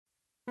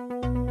The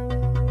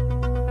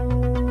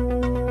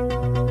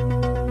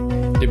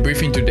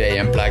briefing today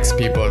unplugs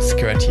people's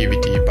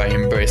creativity by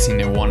embracing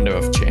the wonder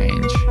of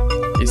change.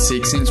 It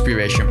seeks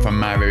inspiration from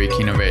maverick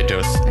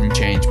innovators and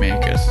change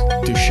makers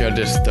to share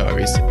their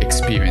stories,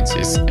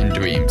 experiences, and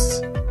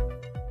dreams.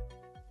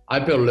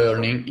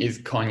 Hyperlearning is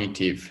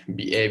cognitive,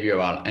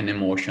 behavioral, and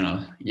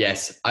emotional.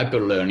 Yes,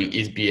 hyperlearning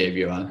is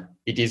behavioral.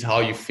 It is how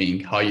you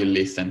think, how you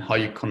listen, how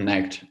you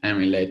connect and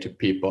relate to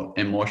people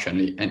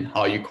emotionally, and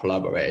how you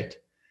collaborate.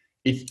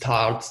 It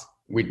starts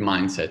with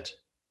mindset.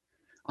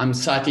 I'm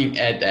citing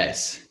Ed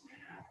Hess,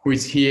 who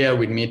is here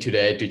with me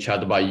today to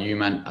chat about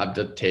human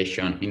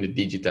adaptation in the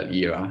digital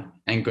era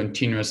and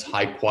continuous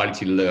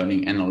high-quality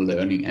learning and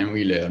unlearning and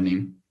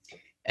relearning.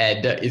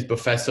 Ed is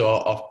Professor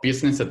of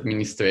Business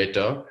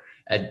Administrator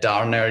at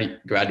Darden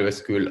Graduate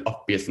School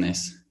of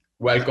Business.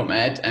 Welcome,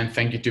 Ed, and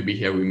thank you to be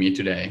here with me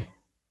today.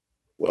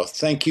 Well,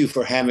 thank you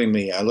for having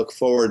me. I look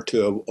forward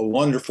to a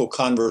wonderful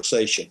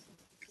conversation.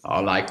 Oh,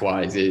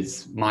 likewise,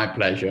 it's my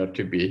pleasure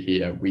to be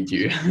here with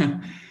you.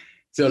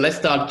 So let's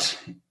start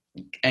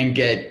and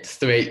get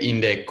straight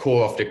in the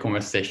core of the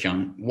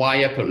conversation. Why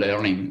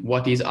hyperlearning?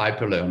 What is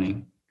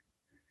hyperlearning?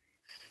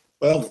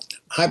 Well,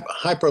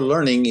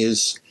 hyperlearning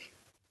is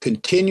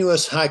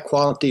continuous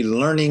high-quality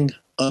learning,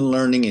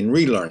 unlearning, and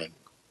relearning.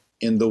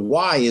 And the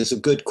why is a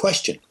good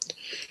question.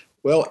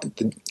 Well,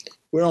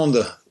 we're on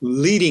the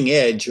leading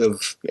edge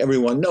of,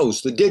 everyone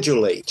knows, the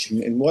digital age.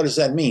 And what does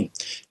that mean?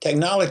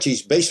 Technology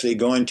is basically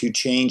going to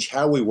change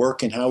how we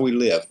work and how we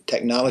live.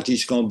 Technology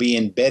is going to be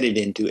embedded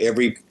into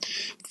every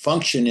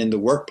function in the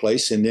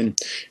workplace, and then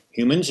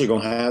humans are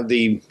going to have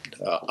the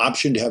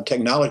option to have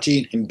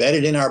technology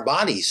embedded in our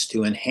bodies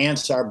to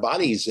enhance our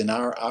bodies and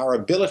our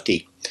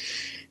ability.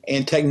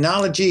 And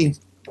technology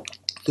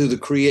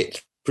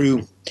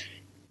through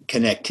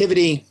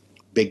connectivity,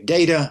 big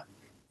data,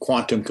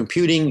 quantum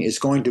computing is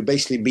going to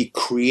basically be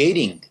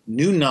creating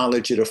new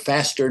knowledge at a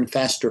faster and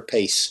faster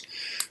pace.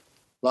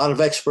 A lot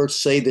of experts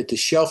say that the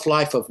shelf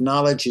life of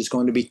knowledge is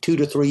going to be 2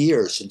 to 3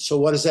 years. And so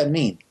what does that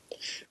mean?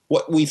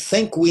 What we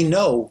think we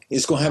know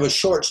is going to have a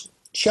short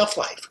shelf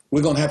life.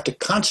 We're going to have to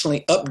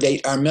constantly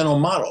update our mental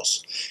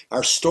models,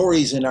 our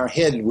stories in our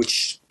head,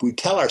 which we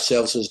tell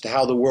ourselves as to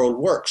how the world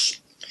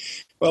works.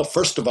 Well,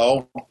 first of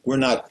all,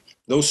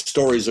 those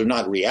stories are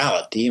not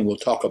reality, and we'll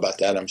talk about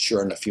that, I'm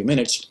sure, in a few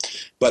minutes.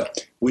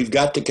 But we've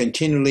got to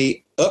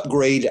continually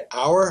upgrade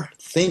our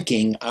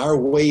thinking, our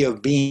way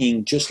of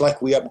being, just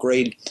like we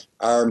upgrade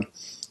our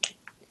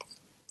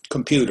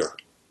computer,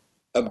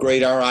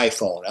 upgrade our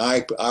iPhone,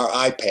 our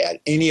iPad,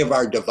 any of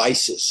our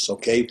devices,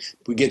 okay?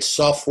 We get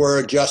software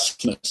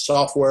adjustments,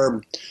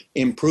 software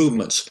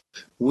improvements.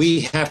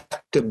 We have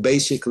to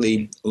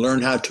basically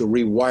learn how to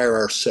rewire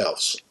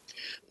ourselves.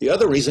 The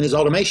other reason is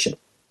automation.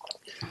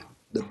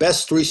 The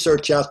best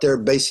research out there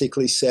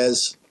basically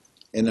says,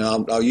 and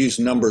I'll use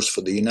numbers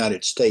for the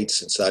United States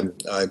since I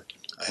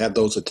have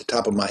those at the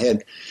top of my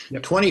head,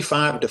 yep.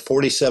 25 to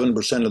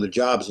 47% of the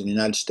jobs in the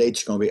United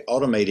States are going to be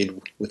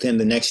automated within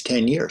the next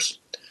 10 years.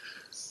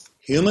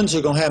 Humans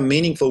are going to have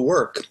meaningful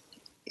work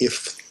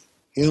if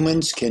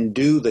humans can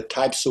do the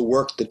types of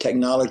work the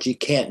technology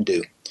can't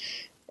do.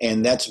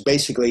 And that's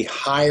basically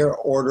higher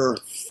order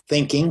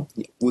thinking.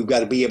 We've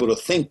got to be able to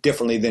think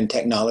differently than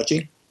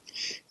technology.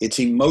 It's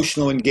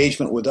emotional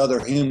engagement with other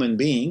human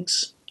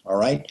beings, all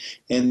right?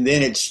 And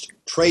then it's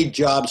trade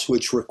jobs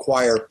which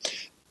require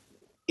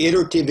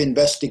iterative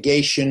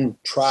investigation,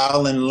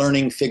 trial and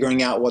learning,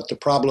 figuring out what the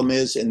problem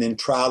is, and then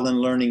trial and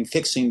learning,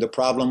 fixing the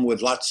problem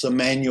with lots of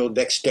manual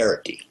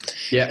dexterity.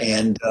 Yeah.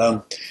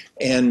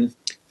 And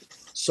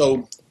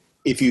so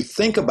if you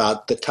think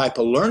about the type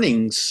of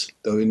learnings,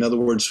 in other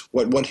words,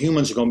 what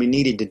humans are going to be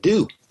needed to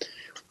do,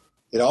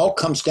 it all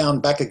comes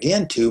down back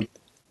again to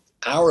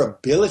our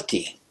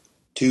ability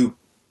to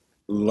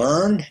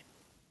learn,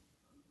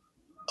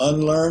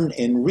 unlearn,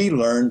 and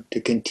relearn to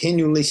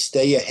continually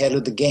stay ahead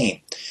of the game.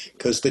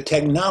 Because the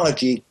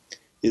technology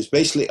is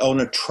basically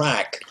on a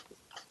track,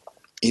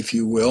 if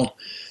you will,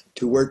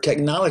 to where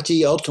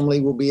technology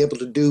ultimately will be able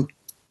to do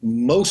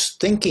most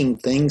thinking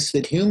things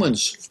that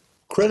humans,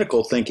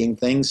 critical thinking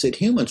things that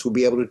humans will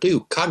be able to do,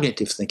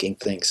 cognitive thinking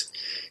things.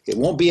 It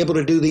won't be able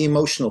to do the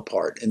emotional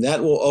part, and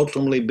that will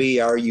ultimately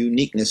be our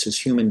uniqueness as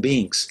human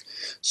beings.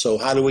 So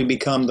how do we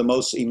become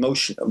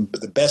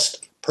the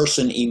best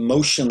person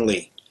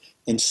emotionally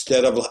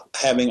instead of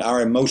having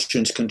our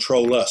emotions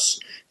control us,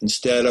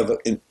 instead of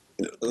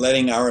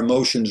letting our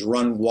emotions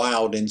run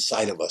wild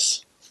inside of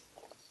us?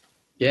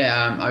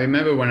 Yeah, I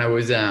remember when I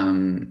was at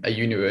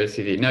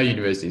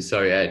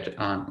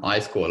high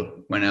school,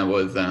 when I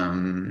was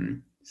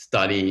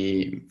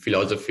study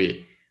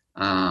philosophy,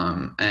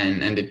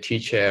 and the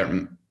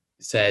teacher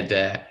said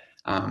that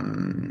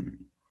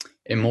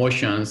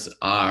emotions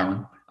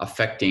are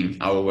affecting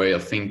our way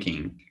of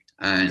thinking,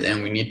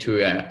 and we need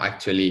to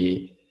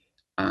actually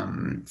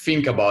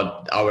think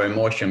about our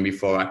emotion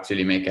before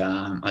actually make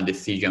a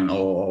decision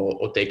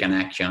or take an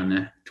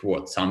action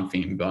towards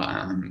something. But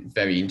it's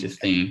very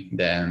interesting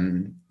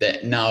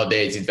that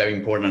nowadays it's very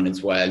important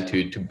as well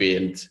to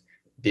build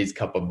these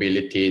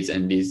capabilities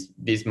and these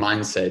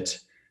mindsets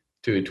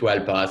to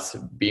help us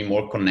be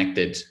more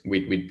connected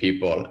with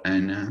people.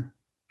 And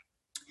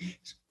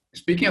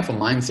speaking of a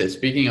mindset,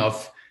 speaking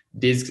of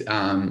this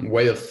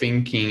way of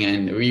thinking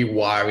and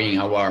rewiring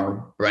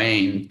our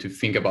brain to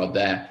think about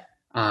that,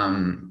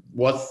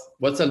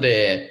 what's are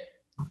the,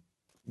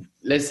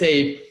 let's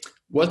say,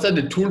 what are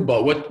the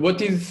toolbox?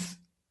 What is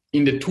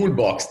in the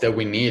toolbox that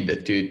we need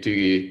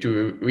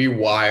to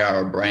rewire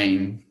our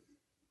brain?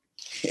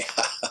 Yeah.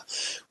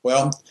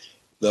 Well,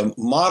 the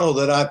model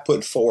that I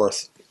put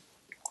forth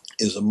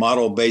is a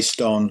model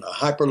based on a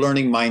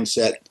hyperlearning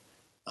mindset,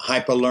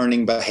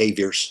 hyperlearning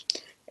behaviors,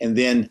 and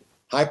then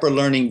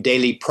hyperlearning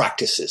daily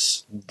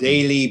practices,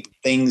 daily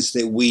things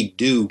that we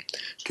do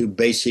to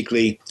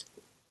basically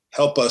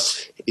help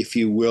us, if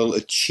you will,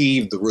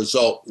 achieve the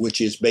result,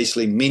 which is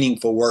basically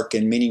meaningful work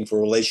and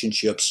meaningful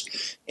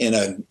relationships in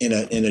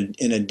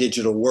a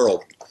digital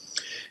world.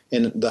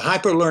 And the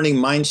hyperlearning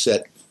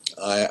mindset,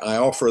 I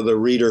offer the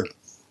reader,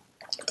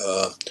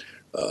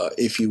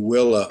 if you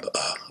will,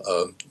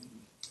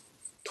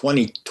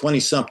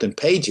 20-something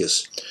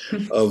pages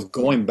of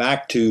going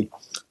back to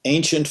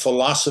ancient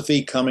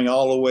philosophy, coming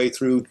all the way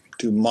through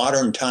to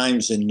modern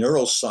times in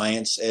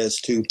neuroscience,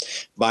 as to,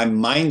 by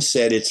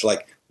mindset, it's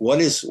like, what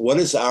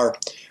is our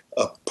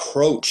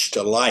approach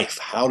to life?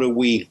 How do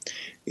we,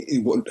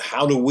 if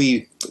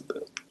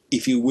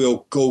you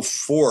will, go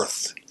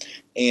forth?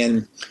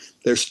 And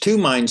there's two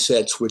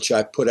mindsets which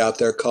I put out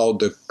there called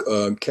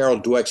the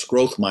Carol Dweck's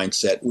growth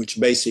mindset, which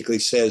basically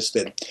says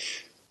that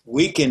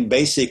we can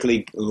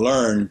basically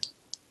learn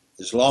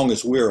as long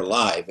as we're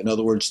alive. In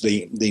other words,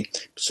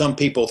 some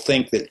people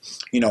think that,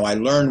 I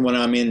learn when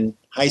I'm in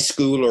high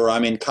school or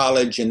I'm in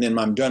college and then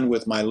I'm done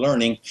with my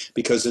learning,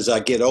 because as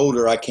I get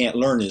older, I can't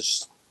learn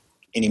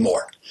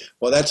anymore.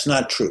 Well, that's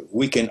not true.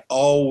 We can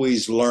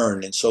always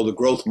learn. And so the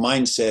growth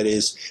mindset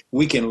is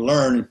we can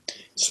learn.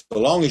 So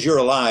long as you're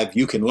alive,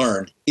 you can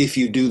learn if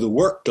you do the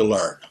work to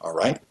learn. All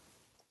right.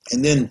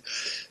 And then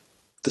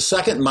the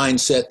second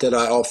mindset that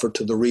I offer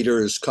to the reader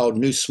is called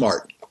New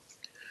Smart.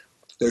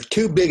 There are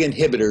two big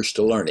inhibitors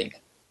to learning,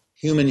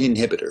 human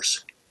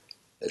inhibitors.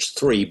 There's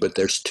three, but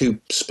there's two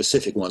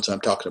specific ones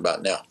I'm talking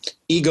about now.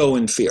 Ego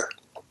and fear.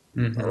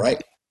 Mm-hmm. All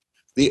right.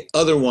 The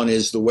other one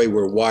is the way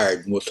we're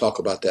wired, and we'll talk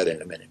about that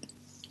in a minute.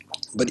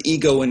 But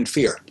ego and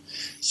fear.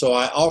 So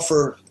I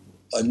offer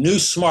a New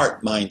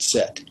Smart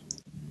mindset.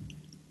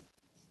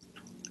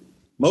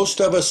 Most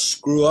of us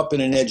grew up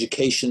in an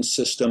education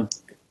system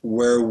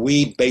where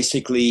we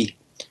basically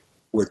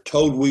were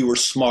told we were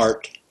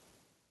smart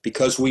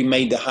because we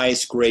made the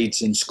highest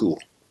grades in school.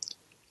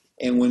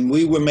 And when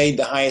we were made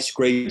the highest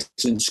grades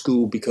in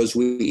school because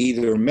we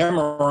either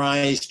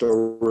memorized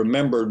or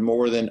remembered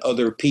more than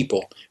other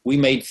people, we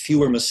made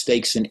fewer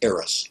mistakes and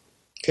errors.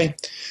 Okay?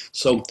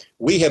 So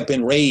we have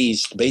been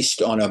raised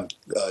based on a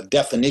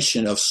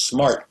definition of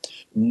smart,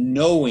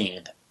 knowing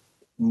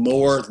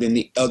more than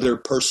the other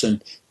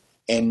person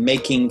and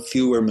making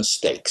fewer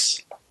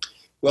mistakes.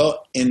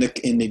 Well, in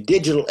the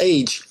digital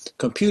age,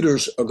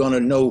 computers are going to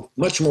know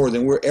much more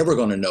than we're ever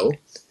going to know.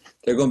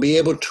 They're going to be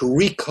able to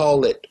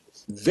recall it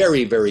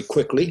very, very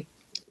quickly,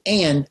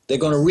 and they're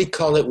going to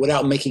recall it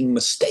without making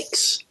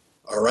mistakes.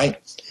 All right?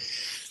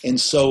 And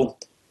so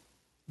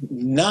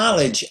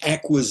knowledge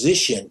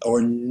acquisition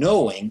or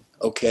knowing,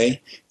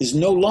 okay, is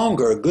no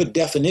longer a good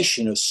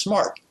definition of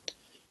smart.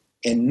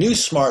 And New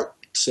Smart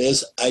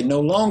says I no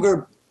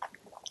longer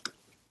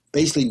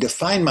basically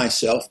define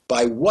myself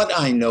by what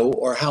I know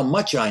or how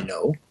much I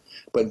know,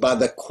 but by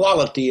the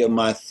quality of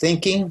my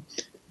thinking,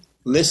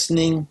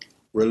 listening,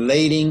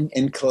 relating,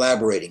 and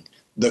collaborating.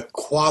 The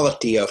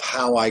quality of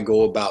how I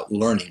go about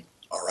learning,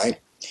 all right?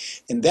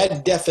 And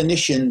that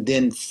definition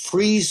then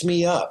frees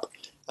me up.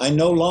 I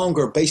no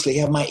longer basically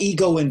have my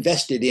ego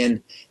invested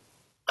in,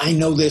 I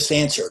know this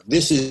answer,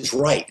 this is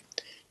right.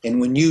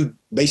 And when you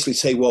basically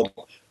say, well,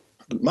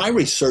 my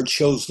research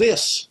shows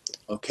this,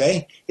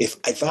 okay? If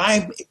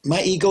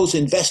my ego's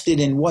invested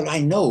in what I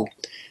know,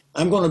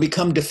 I'm going to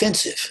become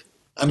defensive.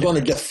 I'm going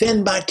to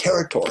defend my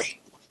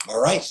territory,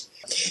 all right?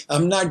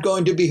 I'm not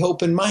going to be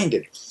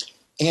open-minded.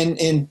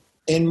 And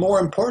more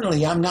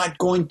importantly, I'm not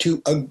going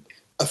to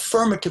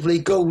affirmatively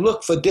go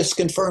look for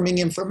disconfirming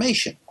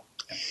information.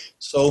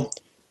 So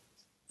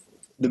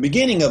the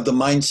beginning of the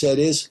mindset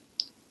is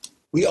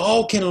we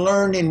all can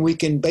learn, and we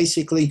can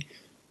basically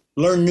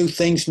learn new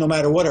things no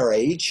matter what our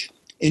age.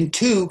 And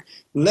two,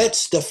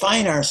 let's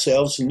define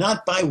ourselves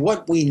not by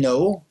what we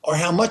know or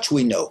how much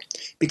we know,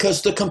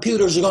 because the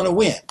computers are going to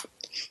win.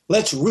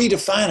 Let's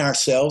redefine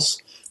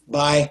ourselves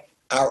by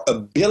our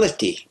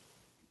ability,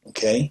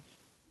 okay,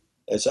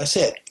 as I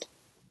said,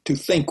 to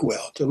think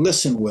well, to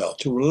listen well,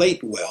 to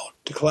relate well,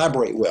 to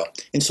collaborate well.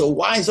 And so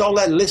why is all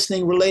that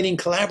listening, relating,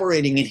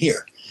 collaborating in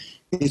here?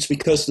 It's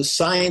because the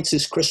science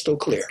is crystal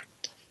clear.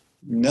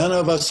 None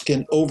of us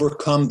can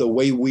overcome the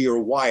way we are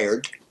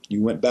wired.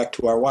 You went back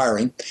to our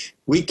wiring.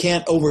 We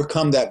can't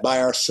overcome that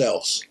by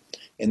ourselves.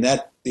 And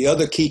that the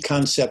other key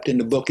concept in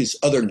the book is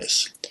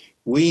otherness.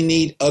 We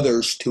need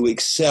others to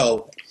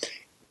excel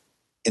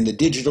in the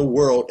digital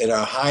world at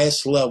our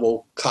highest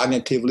level,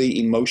 cognitively,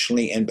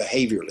 emotionally, and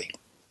behaviorally.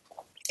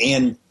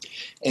 And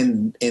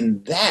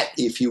that,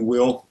 if you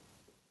will,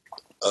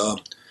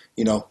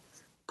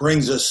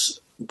 brings us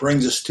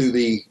to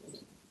the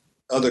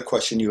other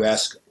question you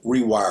asked,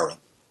 rewiring.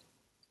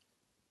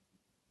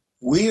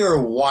 We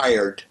are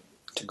wired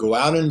to go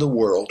out in the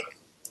world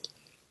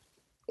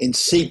and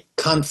seek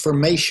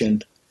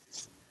confirmation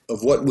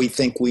of what we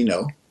think we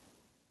know,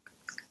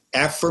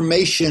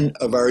 affirmation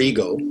of our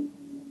ego,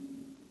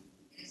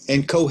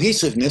 and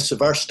cohesiveness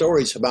of our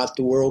stories about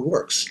the world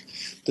works.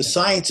 The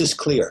science is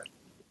clear.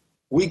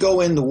 I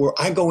go in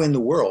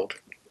the world,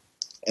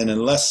 and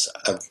unless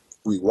I've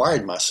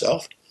rewired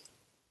myself,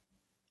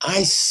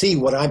 I see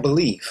what I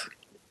believe.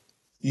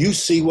 You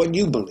see what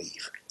you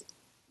believe.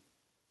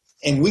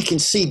 And we can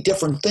see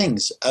different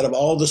things out of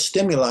all the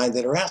stimuli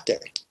that are out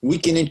there. We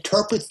can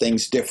interpret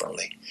things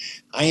differently.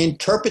 I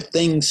interpret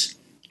things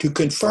to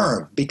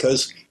confirm,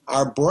 because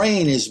our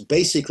brain is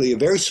basically a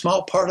very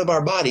small part of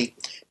our body,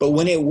 but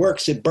when it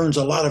works, it burns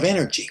a lot of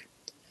energy.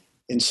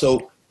 And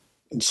so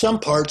in some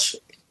parts,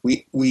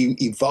 we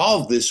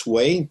evolve this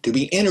way to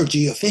be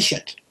energy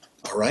efficient,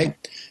 all right?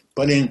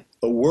 But in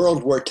a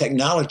world where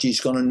technology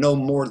is going to know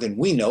more than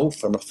we know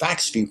from a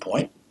facts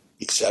viewpoint,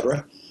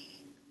 etc.,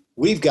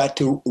 we've got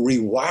to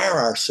rewire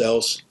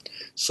ourselves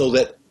so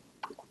that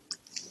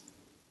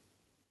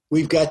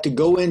we've got to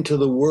go into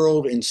the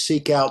world and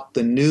seek out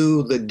the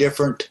new, the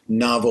different,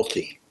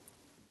 novelty.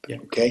 Yeah.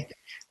 Okay?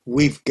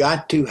 We've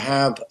got to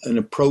have an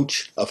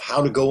approach of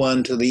how to go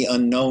into the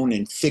unknown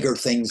and figure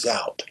things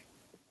out,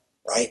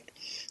 right?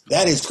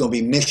 That is going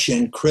to be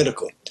mission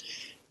critical.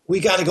 We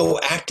got to go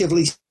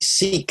actively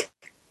seek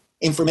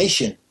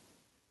information,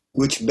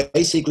 which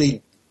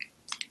basically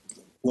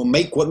will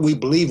make what we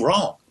believe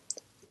wrong.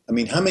 I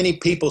mean, how many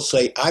people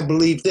say, I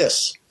believe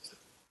this?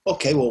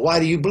 Okay, well, why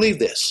do you believe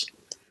this?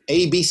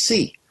 A, B,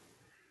 C.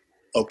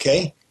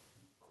 Okay,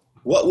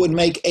 what would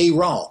make A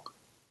wrong?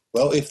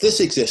 Well, if this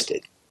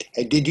existed,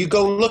 hey, did you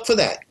go look for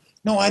that?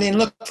 No, I didn't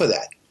look for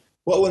that.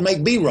 What would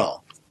make B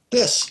wrong?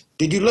 This.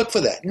 Did you look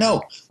for that?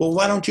 No. Well,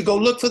 why don't you go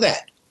look for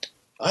that?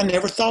 I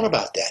never thought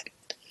about that.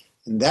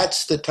 And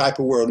that's the type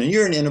of world. And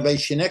you're an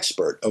innovation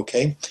expert,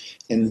 okay,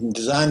 and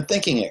design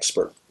thinking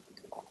expert.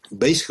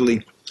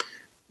 Basically,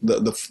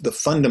 the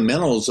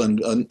fundamentals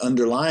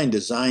underlying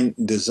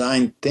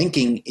design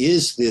thinking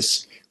is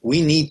this: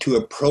 we need to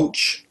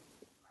approach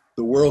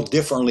the world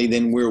differently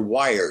than we're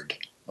wired,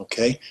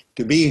 okay,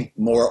 to be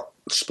more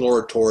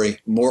exploratory,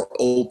 more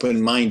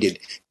open-minded.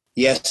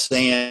 Yes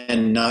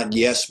and, not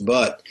yes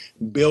but.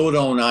 Build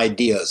on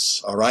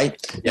ideas, all right?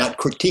 Yeah. Not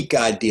critique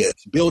ideas,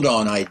 build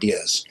on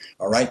ideas,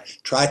 all right?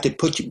 Try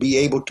to be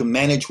able to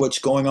manage what's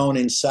going on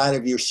inside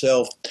of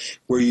yourself,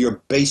 where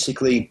you're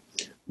basically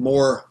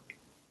more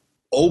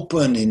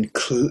open and,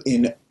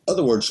 in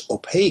other words,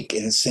 opaque,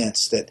 in a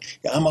sense that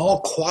I'm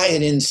all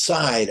quiet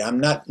inside.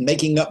 I'm not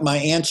making up my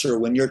answer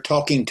when you're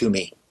talking to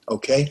me,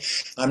 okay?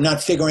 I'm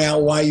not figuring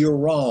out why you're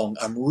wrong.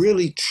 I'm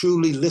really,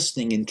 truly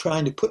listening and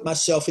trying to put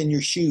myself in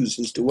your shoes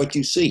as to what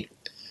you see.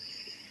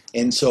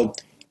 And so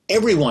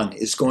everyone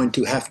is going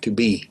to have to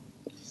be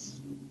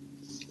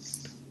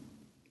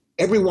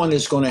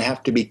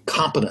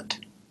competent.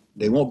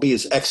 They won't be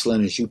as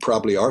excellent as you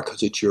probably are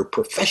because it's your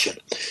profession,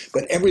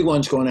 but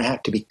everyone's going to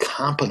have to be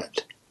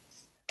competent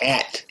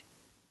at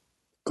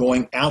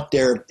going out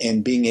there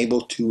and being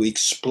able to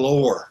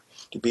explore,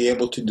 to be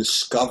able to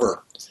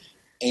discover,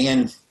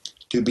 and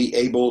to be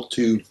able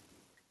to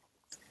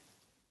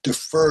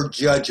defer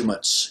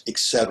judgments,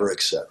 etc.,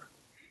 etc.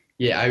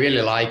 Yeah, I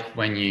really like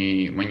when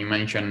you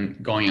mention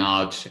going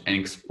out and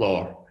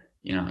explore.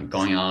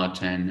 Going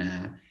out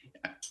and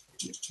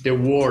the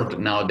world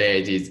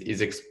nowadays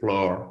is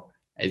explore.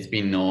 It's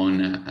been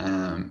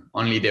known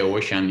only the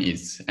ocean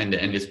is and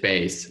the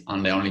space,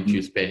 and the only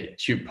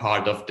two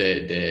part of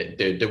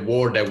the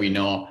world that we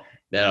know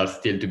that are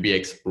still to be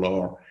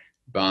explored.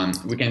 But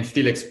we can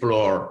still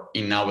explore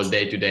in our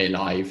day-to-day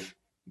life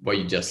what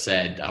you just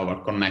said,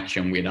 our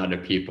connection with other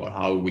people,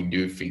 how we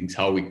do things,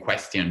 how we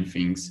question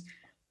things.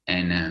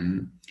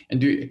 And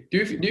do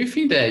you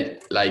think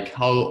that, like,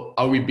 how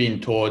are we being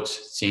taught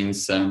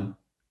since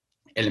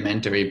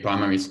elementary,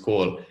 primary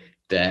school,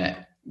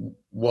 that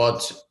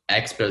what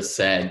experts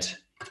said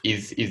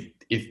is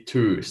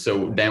true?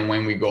 So then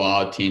when we go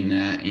out in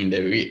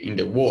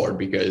the world,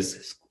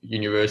 because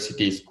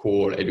university,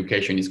 school,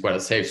 education is quite a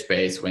safe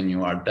space when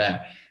you are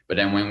there, but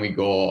then when we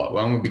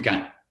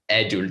become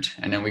adult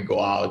and then we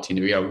go out in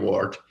the real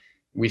world,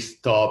 we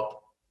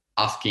stop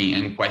asking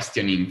and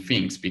questioning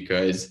things,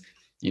 because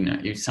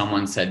if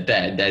someone said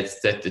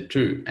that's the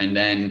truth. And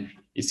then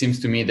it seems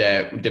to me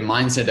that the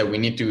mindset that we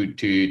need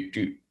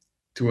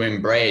to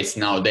embrace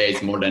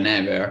nowadays more than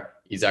ever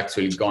is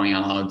actually going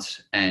out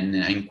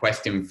and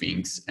question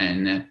things.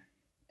 And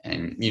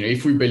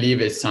if we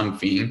believe in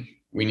something,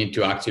 we need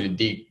to actually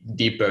dig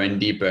deeper and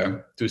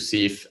deeper to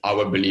see if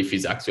our belief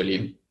is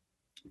actually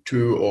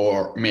true,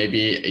 or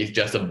maybe it's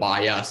just a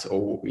bias,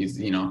 or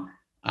is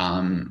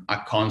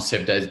a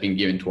concept that has been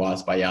given to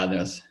us by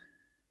others.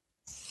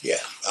 Yeah,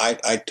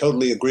 I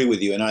totally agree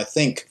with you. And I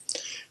think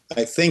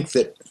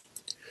that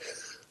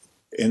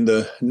in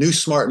the new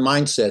smart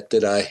mindset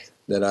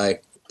that I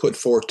put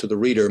forth to the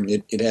reader,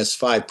 it has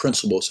 5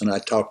 principles, and I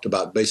talked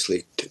about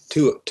basically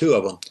two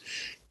of them.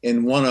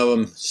 And one of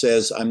them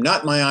says, I'm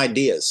not my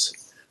ideas.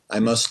 I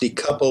must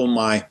decouple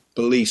my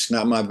beliefs,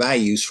 not my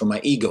values, from my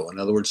ego. In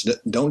other words,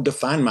 don't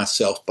define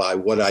myself by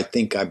what I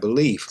think I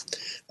believe.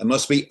 I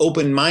must be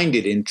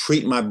open-minded and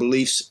treat my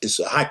beliefs as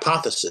a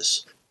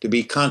hypothesis to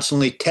be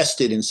constantly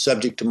tested and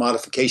subject to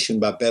modification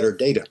by better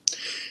data.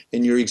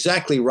 And you're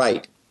exactly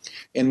right.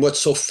 And what's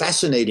so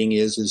fascinating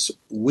is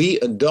we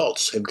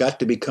adults have got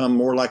to become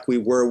more like we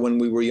were when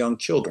we were young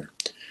children.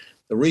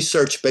 The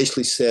research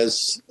basically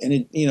says, and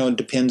it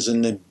depends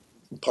on the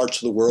parts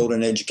of the world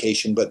and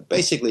education, but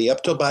basically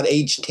up to about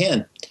age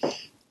 10,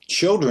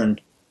 children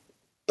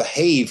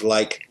behave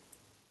like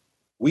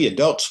we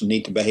adults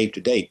need to behave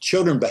today.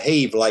 Children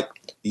behave like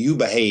you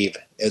behave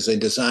as a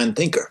design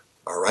thinker.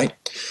 All right,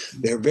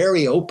 they're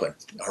very open.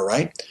 All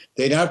right,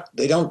 they're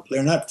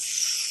not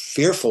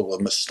fearful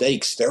of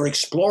mistakes. They're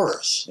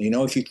explorers.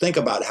 If you think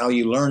about how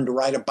you learn to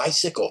ride a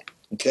bicycle,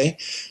 okay,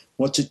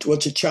 what's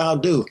a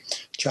child do?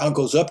 A child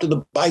goes up to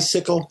the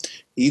bicycle.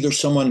 Either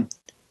someone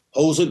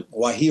holds it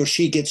while he or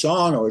she gets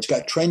on, or it's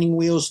got training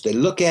wheels. They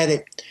look at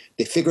it.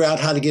 They figure out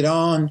how to get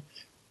on.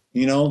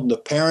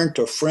 The parent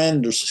or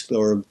friend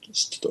or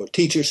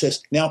teacher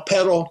says, now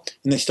pedal,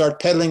 and they start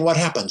pedaling. What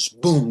happens?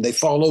 Boom, they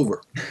fall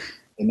over.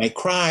 They may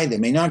cry, they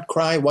may not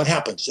cry. What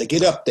happens? They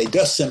get up, they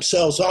dust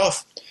themselves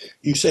off.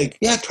 You say,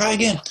 yeah, try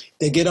again.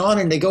 They get on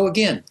and they go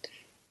again.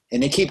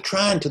 And they keep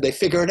trying till they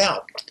figure it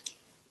out.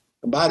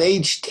 About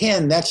age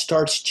 10, that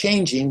starts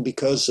changing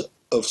because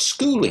of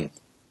schooling.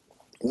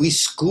 We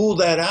school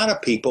that out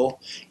of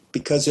people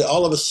because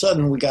all of a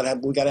sudden we got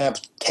to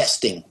have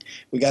testing.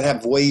 We got to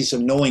have ways of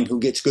knowing who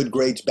gets good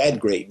grades, bad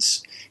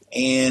grades,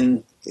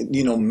 and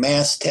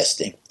mass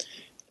testing.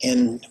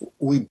 And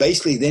we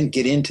basically then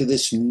get into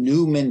this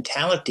new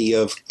mentality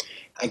of,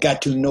 I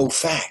got to know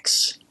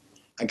facts.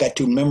 I got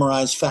to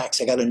memorize facts.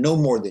 I got to know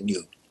more than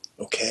you.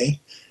 Okay?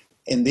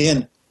 And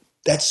then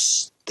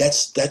that's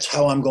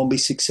how I'm going to be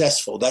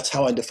successful. That's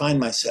how I define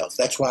myself.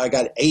 That's why I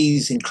got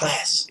A's in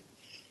class.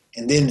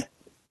 And then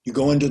you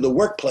go into the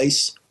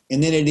workplace,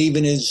 and then it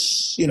even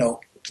is,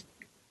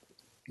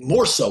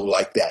 more so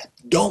like that.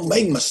 Don't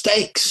make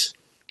mistakes.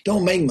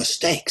 Don't make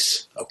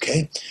mistakes.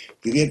 Okay?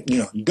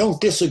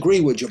 Don't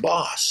disagree with your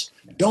boss.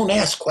 Don't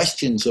ask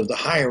questions of the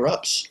higher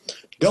ups.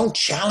 Don't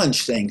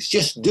challenge things.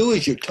 Just do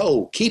as you're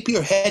told. Keep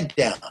your head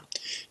down.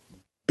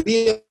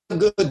 Be a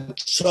good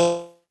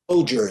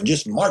soldier and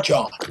just march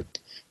on.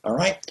 All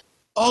right?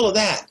 All of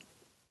that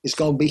is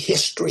going to be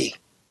history.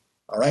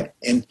 All right?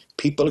 And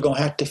people are going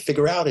to have to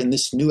figure out in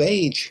this new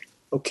age,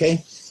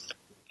 okay,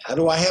 how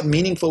do I have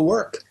meaningful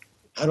work?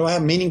 How do I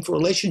have meaningful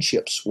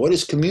relationships? What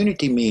does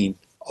community mean?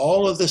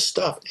 All of this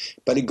stuff.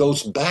 But it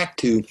goes back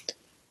to,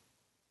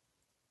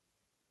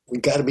 we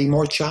got to be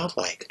more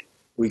childlike.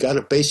 We got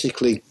to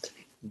basically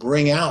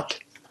bring out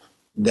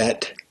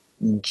that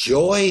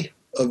joy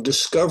of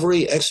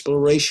discovery,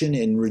 exploration,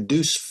 and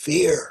reduce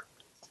fear.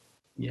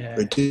 Yeah.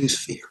 Reduce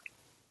fear.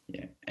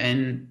 Yeah.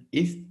 And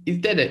is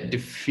that the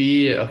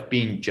fear of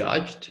being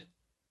judged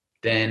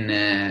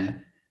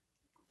then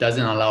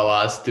doesn't allow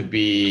us to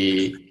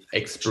be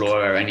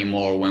explorer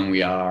anymore when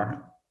we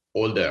are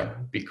older,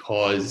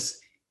 because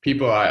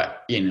people are,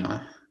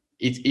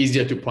 it's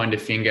easier to point the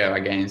finger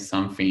against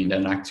something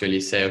than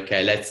actually say,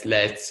 okay, let's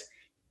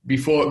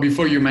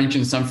before you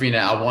mentioned something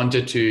that I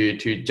wanted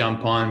to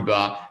jump on,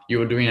 but you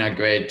were doing a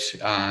great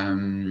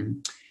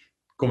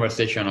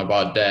conversation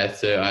about that,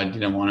 so I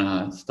didn't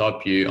want to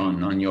stop you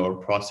on your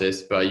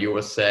process, but you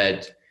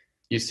said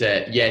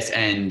yes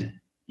and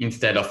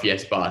instead of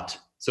yes but.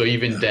 So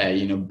even there,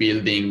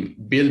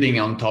 building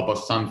on top of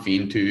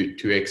something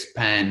to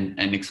expand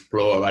and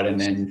explore rather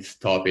than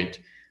stop it.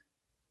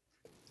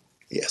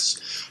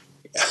 Yes.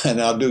 And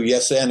I'll do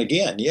yes and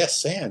again.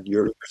 Yes and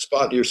you're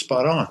spot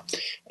on.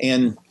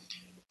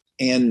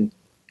 And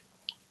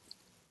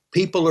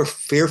people are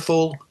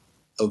fearful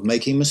of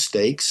making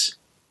mistakes.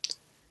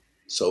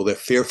 So they're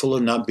fearful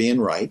of not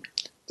being right.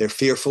 They're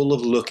fearful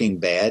of looking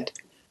bad.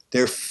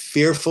 They're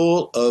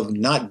fearful of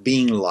not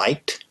being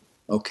liked.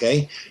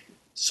 Okay?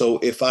 So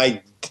if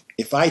I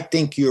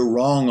think you're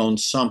wrong on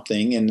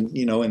something and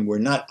we're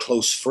not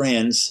close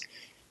friends,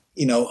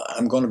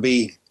 I'm going to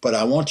be, but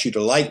I want you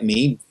to like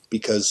me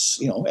because,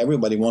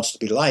 everybody wants to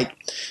be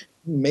liked.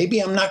 Maybe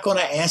I'm not going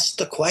to ask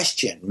the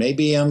question.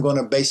 Maybe I'm going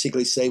to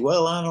basically say,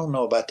 well, I don't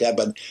know about that,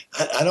 but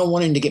I don't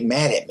want him to get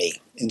mad at me.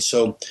 And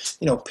so,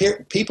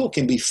 people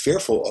can be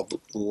fearful of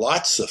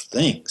lots of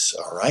things,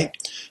 all right?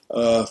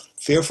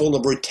 Fearful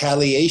of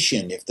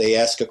retaliation if they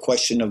ask a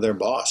question of their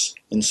boss.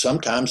 And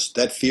sometimes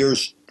that fear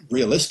is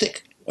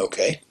realistic,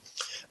 okay?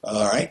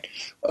 All right?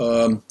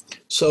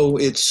 So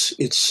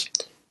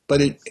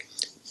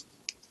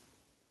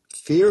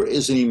fear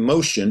is an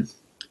emotion,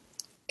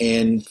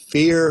 and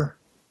fear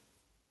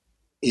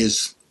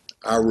is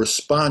our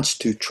response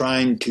to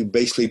trying to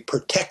basically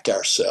protect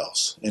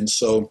ourselves. And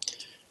so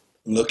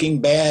looking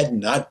bad,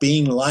 not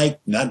being liked,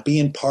 not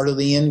being part of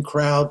the in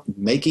crowd,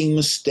 making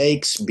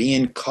mistakes,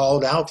 being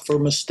called out for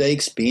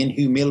mistakes, being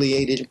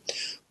humiliated,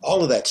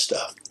 all of that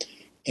stuff.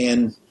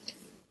 And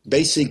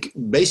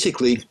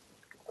basically,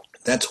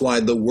 that's why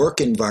the work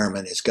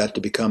environment has got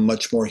to become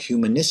much more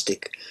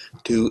humanistic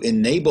to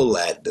enable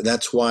that.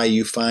 That's why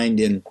you find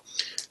in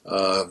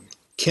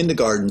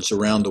kindergartens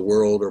around the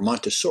world or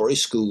Montessori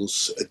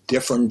schools a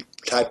different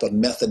type of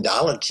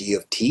methodology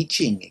of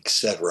teaching,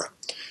 etc.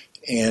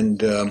 And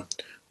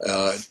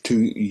to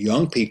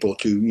young people,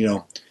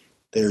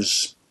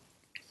 there's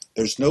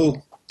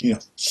no,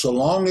 so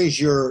long as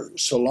you're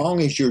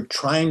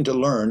trying to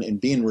learn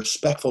and being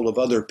respectful of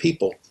other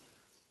people,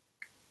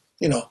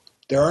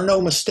 there are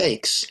no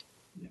mistakes.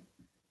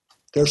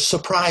 There's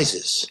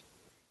surprises.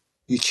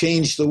 You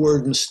change the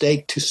word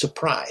mistake to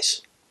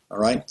surprise. All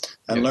right.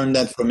 I learned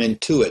that from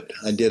Intuit.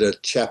 I did a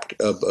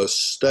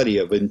study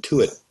of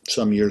Intuit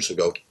some years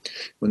ago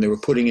when they were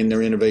putting in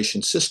their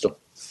innovation system.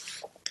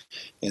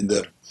 And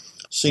the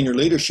senior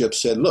leadership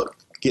said, look,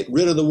 get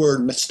rid of the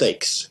word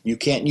mistakes. You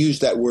can't use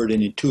that word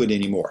in Intuit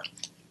anymore.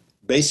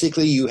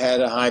 Basically, you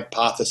had a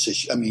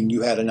hypothesis.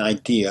 You had an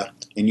idea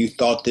and you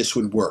thought this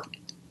would work.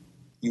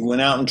 You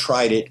went out and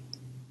tried it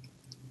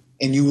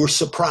and you were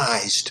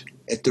surprised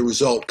at the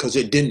result because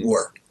it didn't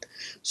work.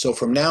 So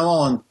from now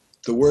on,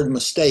 the word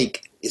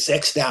mistake is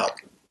X'd out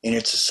and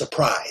it's a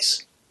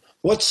surprise.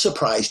 What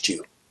surprised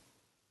you?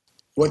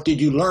 What did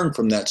you learn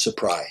from that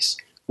surprise?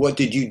 What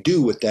did you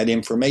do with that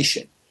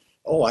information?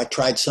 Oh, I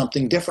tried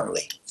something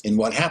differently. And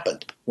what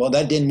happened? Well,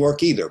 that didn't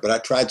work either, but I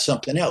tried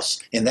something else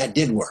and that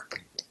did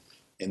work.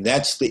 And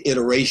that's the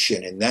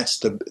iteration, and that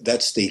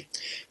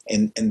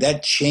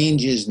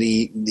changes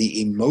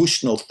the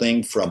emotional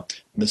thing from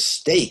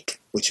mistake,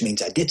 which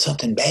means I did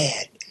something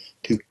bad,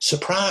 to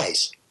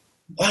surprise.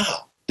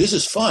 Wow, this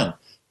is fun.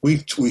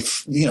 We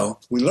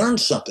learned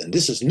something.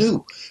 This is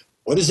new.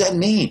 What does that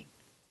mean?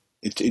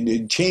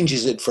 It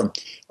changes it from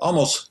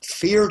almost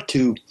fear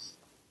to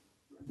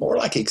more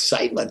like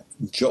excitement,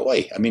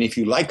 joy. If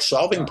you like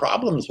solving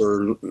problems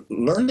or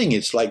learning,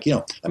 it's like,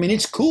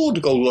 it's cool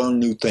to go learn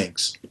new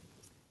things.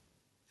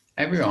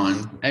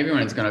 Everyone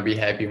is gonna be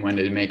happy when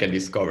they make a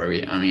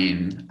discovery.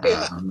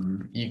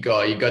 You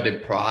got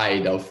the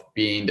pride of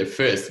being the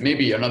first.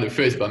 Maybe you're not the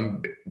first, but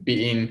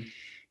being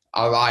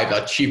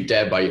achieved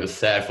there by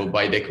yourself or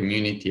by the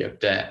community of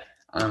that.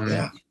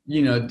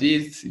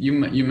 This you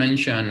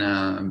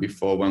mentioned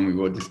before when we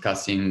were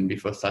discussing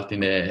before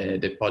starting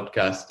the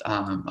podcast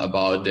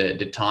about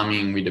the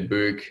timing with the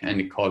book and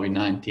the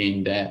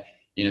COVID-19 that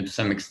to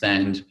some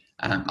extent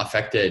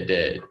affected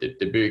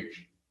the book.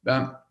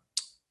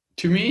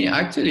 To me,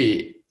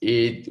 actually,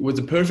 it was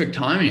a perfect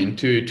timing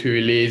to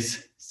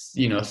release,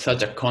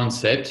 such a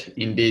concept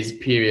in this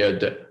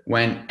period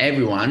when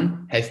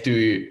everyone has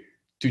to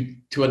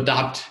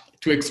adapt,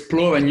 to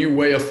explore a new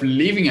way of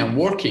living and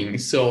working.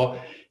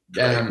 So,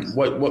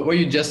 what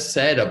you just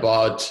said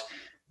about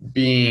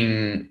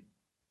being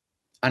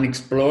an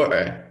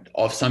explorer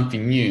of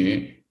something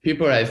new,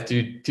 people have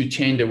to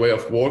change their way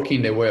of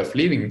working, their way of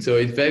living. So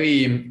it's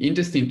very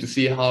interesting to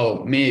see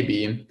how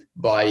maybe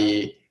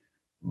by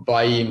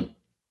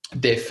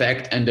the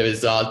effect and the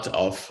result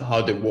of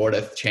how the world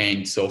has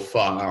changed so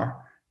far,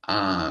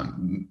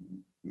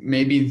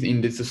 maybe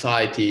in the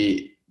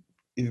society,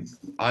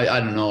 I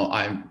don't know,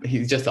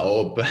 it's just a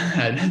hope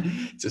that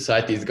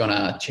society is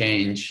gonna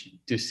change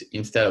to,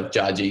 instead of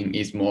judging,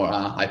 is more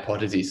a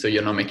hypothesis, so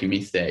you're not making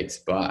mistakes,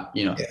 but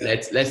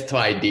let's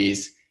try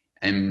this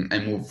and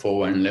move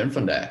forward and learn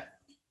from that.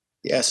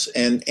 Yes,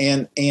 and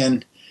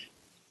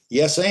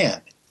yes,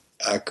 and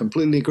I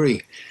completely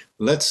agree.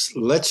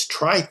 Let's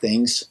try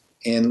things,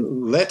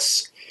 and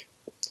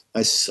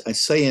I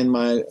say in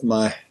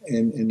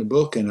in the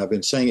book, and I've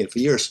been saying it for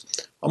years,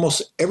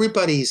 almost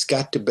everybody's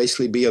got to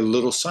basically be a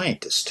little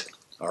scientist.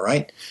 All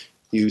right,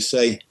 you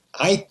say,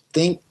 I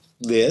think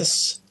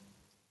this.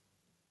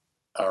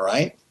 All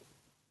right,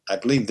 I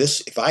believe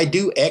this. If I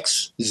do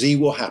X, Z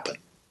will happen.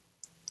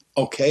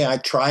 Okay, I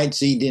tried,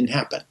 Z didn't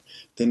happen.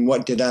 Then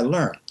what did I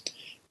learn?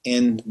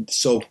 And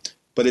so,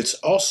 but it's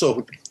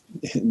also,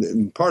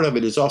 part of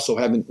it is also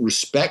having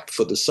respect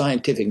for the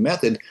scientific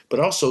method, but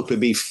also to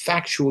be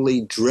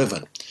factually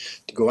driven,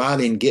 to go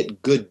out and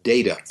get good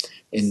data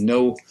and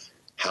know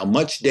how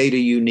much data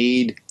you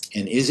need,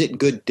 and is it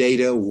good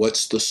data?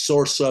 What's the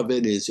source of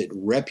it? Is it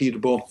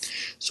reputable?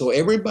 So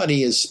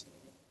everybody is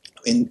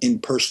in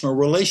personal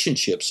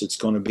relationships. It's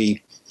going to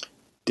be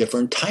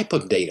different type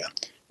of data.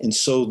 And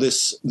so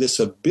this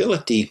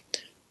ability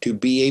to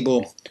be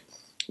able,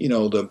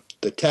 the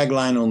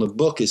tagline on the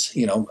book is,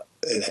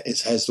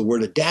 it has the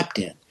word adapt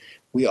in.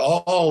 We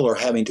all are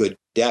having to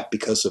adapt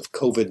because of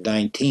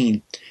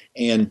COVID-19.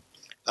 And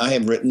I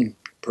have written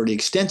pretty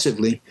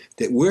extensively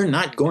that we're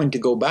not going to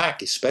go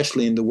back,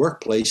 especially in the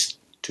workplace,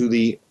 to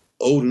the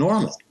old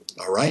normal.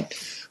 All right.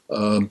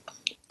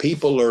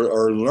 People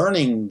are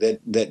learning that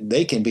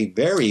they can be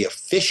very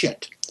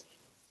efficient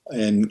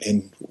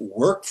and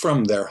work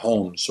from their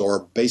homes,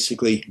 or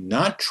basically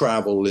not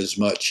travel as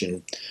much,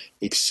 and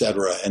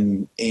etc.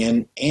 And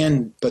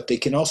but they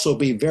can also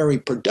be very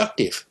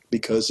productive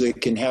because they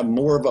can have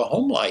more of a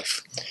home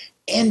life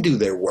and do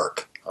their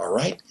work. All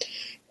right,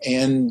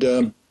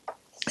 and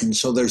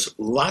so there's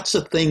lots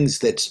of things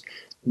that's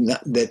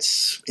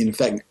in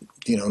fact,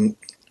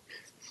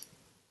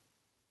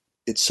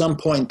 at some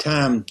point in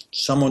time,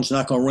 someone's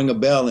not going to ring a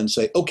bell and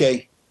say,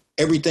 okay,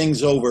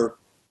 everything's over,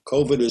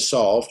 COVID is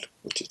solved,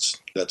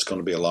 that's going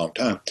to be a long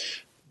time.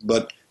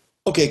 But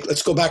okay,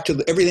 let's go back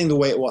to everything the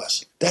way it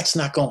was. That's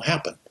not going to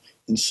happen.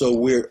 And so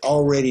we're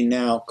already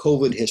now,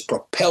 COVID has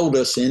propelled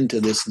us into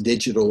this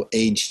digital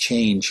age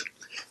change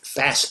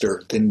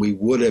faster than we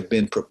would have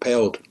been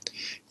propelled.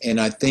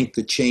 And I think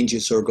the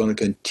changes are going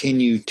to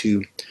continue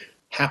to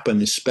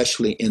happen,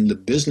 especially in the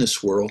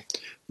business world,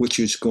 which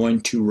is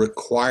going to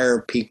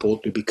require people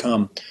to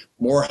become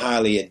more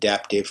highly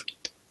adaptive,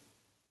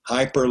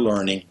 hyper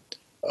learning,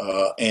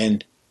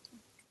 and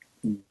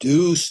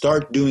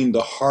start doing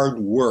the hard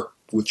work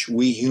which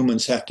we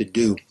humans have to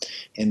do,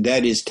 and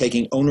that is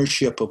taking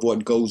ownership of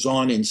what goes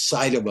on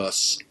inside of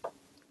us.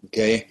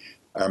 Okay,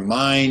 our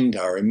mind,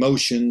 our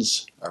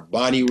emotions, our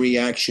body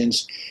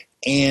reactions,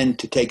 and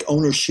to take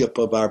ownership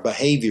of our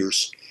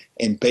behaviors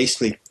and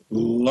basically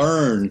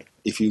learn,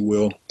 if you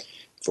will,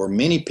 for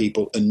many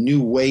people, a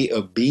new way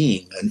of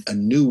being, a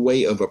new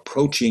way of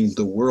approaching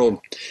the world,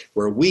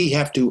 where we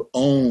have to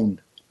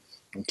own,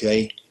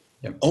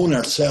 own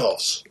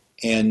ourselves,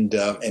 and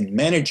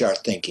manage our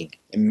thinking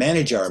and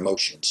manage our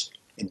emotions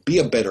and be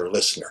a better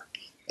listener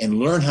and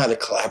learn how to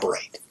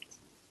collaborate.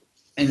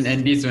 And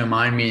this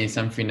remind me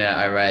something that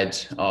I read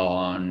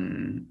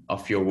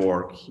of your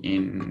work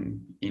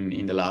in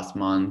the last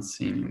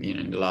months, in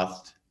the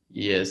last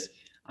years,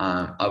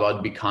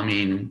 about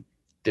becoming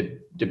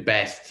the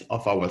best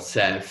of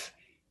ourselves,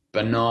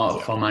 but not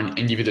from an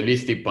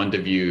individualistic point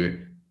of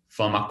view,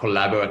 from a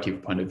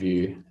collaborative point of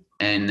view.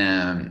 And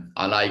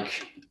I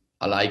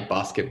like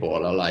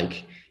basketball.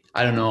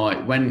 I don't know,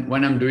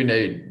 when I'm doing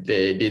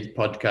this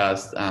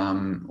podcast,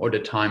 all the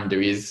time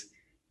there is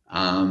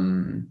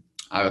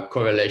a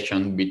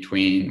correlation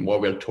between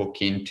what we're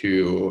talking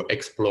to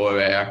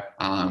Explorer.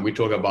 We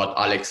talked about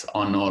Alex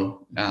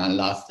Honnold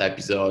last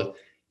episode,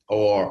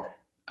 or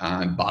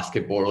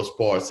basketball or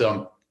sports.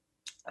 So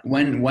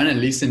when I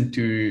listen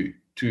to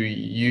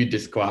you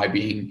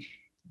describing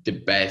the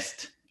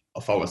best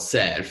of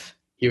ourselves,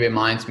 he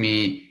reminds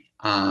me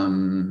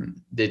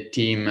the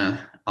team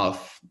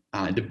of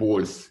the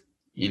Bulls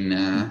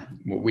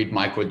with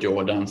Michael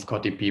Jordan,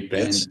 Scottie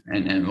Pippen, Yes.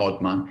 and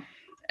Rodman.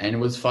 And it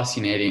was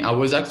fascinating. I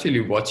was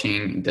actually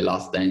watching The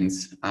Last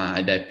Dance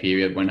at that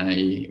period when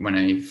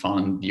I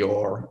found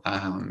your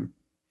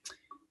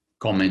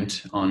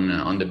comment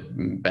on the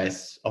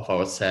best of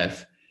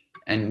ourselves.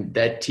 And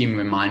that team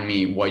remind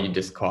me what you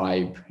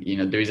describe.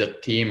 There is a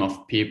team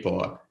of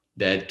people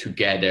that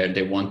together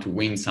they want to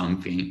win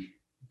something,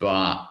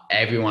 but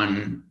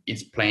everyone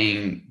is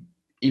playing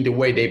in the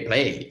way they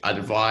play.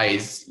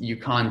 Otherwise, you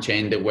can't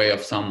change the way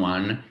of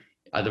someone.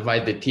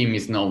 Otherwise, the team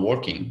is not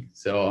working.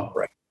 So.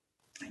 Right.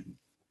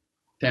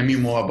 Tell me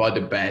more about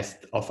the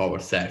best of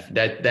ourselves.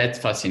 That's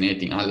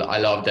fascinating. I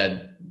love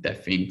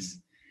that things.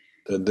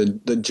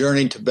 The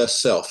journey to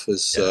best self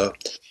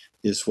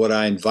is what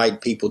I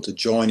invite people to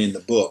join in the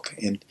book,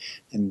 and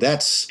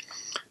that's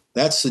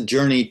the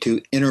journey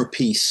to inner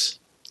peace,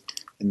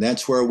 and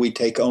that's where we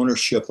take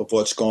ownership of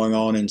what's going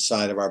on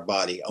inside of our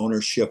body,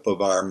 ownership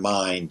of our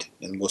mind,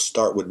 and we'll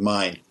start with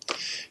mind.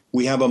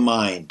 We have a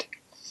mind,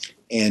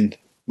 and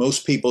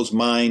most people's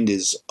mind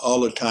is all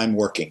the time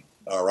working.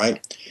 All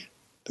right.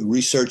 The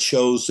research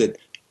shows that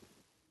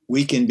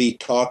we can be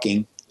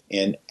talking,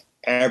 and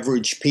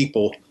average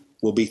people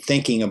will be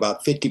thinking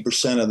about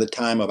 50% of the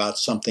time about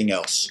something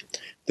else.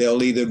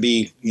 They'll either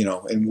be,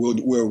 and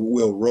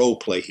we'll role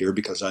play here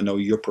because I know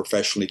you're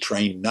professionally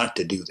trained not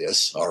to do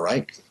this. All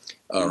right.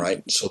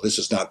 So this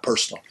is not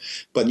personal,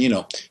 but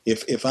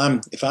if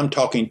I'm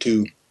talking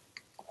to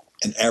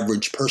an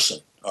average person,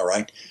 all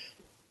right,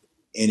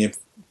 and if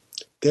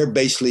they're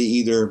basically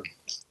either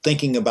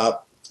thinking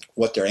about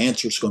what their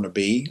answer is going to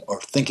be,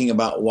 or thinking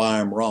about why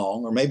I'm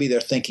wrong, or maybe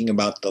they're thinking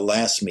about the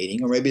last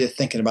meeting, or maybe they're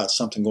thinking about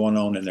something going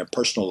on in their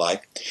personal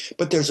life.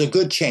 But there's a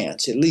good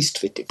chance, at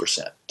least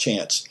 50%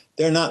 chance,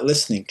 they're not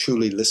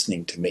truly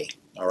listening to me.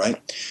 All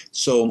right.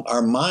 So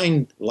our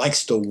mind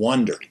likes to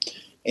wander,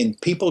 and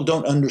people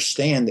don't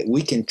understand that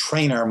we can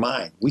train our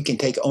mind. We can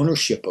take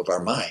ownership of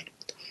our mind.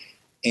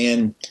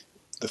 And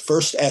the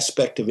first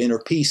aspect of inner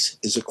peace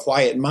is a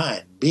quiet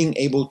mind, being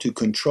able to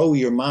control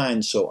your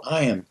mind. So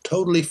I am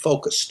totally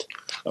focused,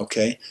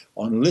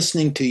 on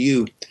listening to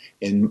you.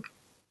 And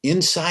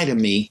inside of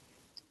me,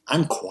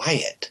 I'm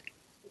quiet.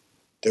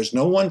 There's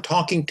no one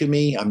talking to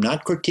me. I'm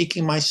not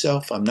critiquing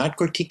myself. I'm not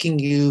critiquing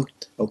you,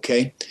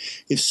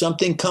 If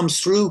something comes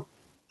through,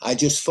 I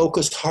just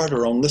focus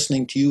harder on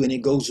listening to you, and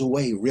it goes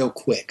away real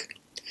quick,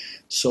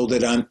 so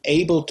that I'm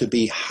able to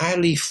be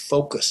highly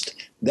focused.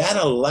 That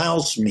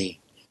allows me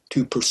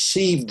to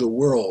perceive the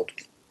world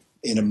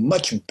in a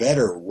much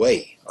better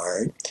way, all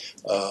right,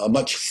 a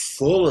much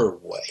fuller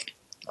way,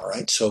 all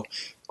right. So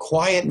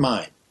quiet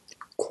mind,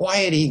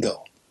 quiet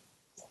ego.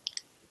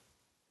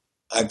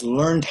 I've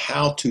learned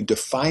how to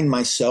define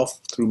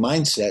myself through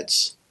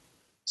mindsets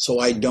so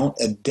I don't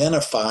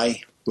identify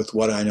with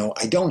what I know.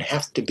 I don't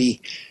have to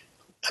be,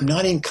 I'm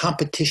not in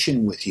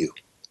competition with you.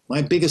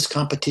 My biggest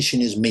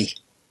competition is me.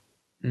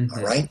 Mm-hmm.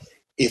 All right.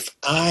 If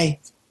I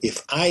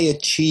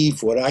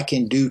achieve what I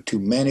can do to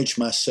manage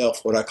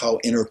myself, what I call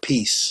inner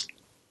peace,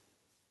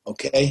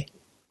 okay,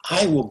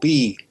 I will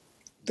be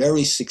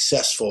very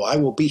successful. I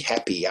will be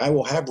happy. I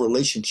will have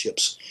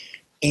relationships.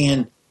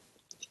 And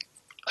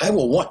I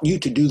will want you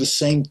to do the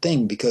same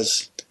thing,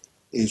 because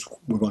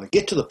we're going to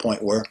get to the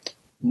point where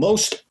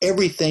most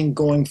everything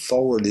going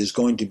forward is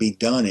going to be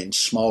done in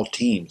small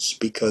teams,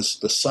 because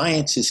the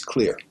science is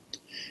clear.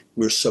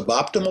 We're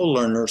suboptimal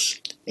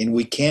learners, and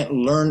we can't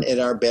learn at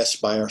our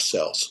best by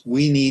ourselves.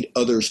 We need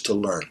others to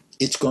learn.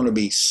 It's going to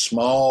be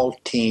small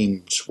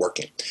teams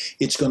working.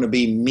 It's going to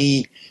be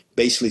me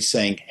basically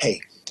saying,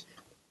 hey,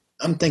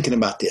 I'm thinking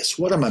about this.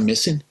 What am I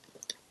missing?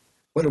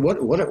 What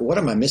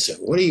am I missing?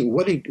 What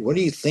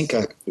do you think?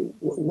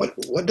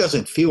 What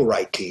doesn't feel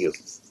right to you?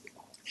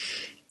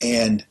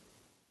 And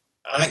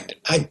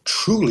I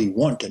truly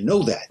want to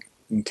know that.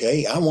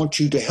 Okay, I want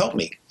you to help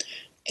me,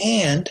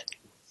 and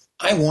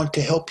I want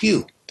to help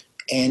you.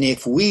 And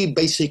if we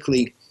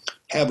basically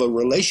have a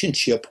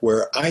relationship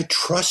where I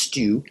trust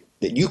you,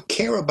 that you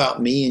care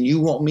about me and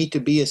you want me to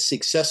be as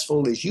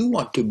successful as you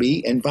want to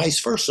be, and vice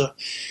versa,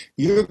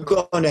 you're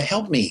going to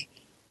help me.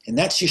 And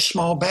that's your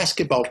small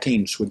basketball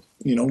teams with,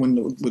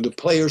 with the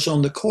players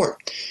on the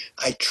court.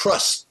 I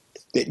trust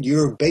that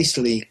you're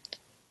basically,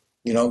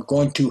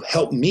 going to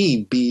help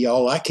me be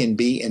all I can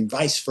be, and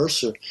vice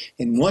versa.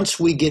 And once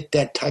we get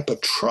that type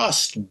of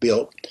trust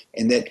built,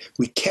 and that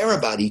we care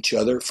about each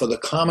other for the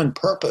common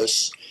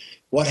purpose,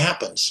 what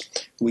happens?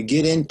 We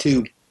get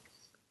into,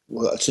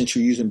 well, since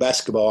you're using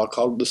basketball, I'll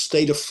call it the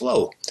state of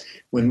flow.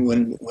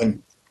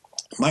 When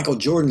Michael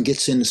Jordan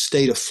gets in the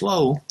state of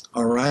flow,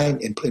 all right,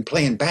 and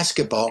playing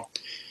basketball,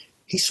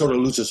 he sort of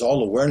loses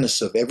all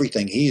awareness of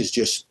everything. He is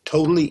just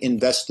totally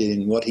invested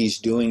in what he's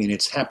doing, and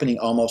it's happening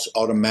almost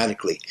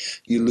automatically.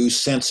 You lose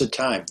sense of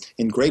time.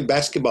 And great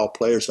basketball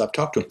players, I've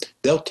talked to them,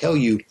 they'll tell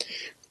you,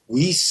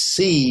 we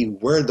see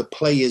where the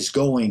play is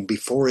going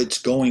before it's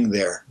going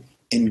there,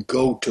 and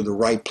go to the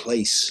right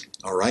place.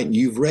 All right. And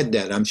you've read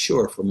that, I'm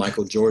sure, from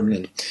Michael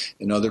Jordan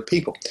and other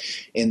people.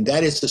 And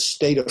that is the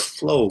state of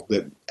flow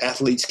that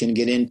athletes can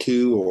get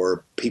into,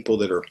 or people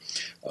that are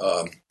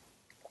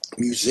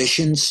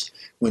musicians.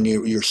 When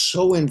you're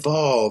so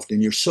involved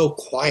and you're so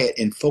quiet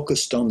and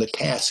focused on the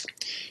task,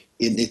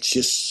 it's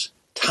just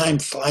time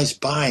flies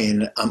by,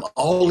 and I'm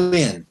all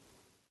in.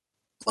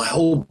 My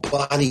whole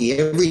body,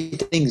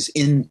 everything's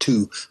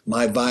into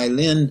my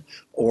violin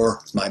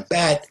or my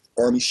bat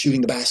or me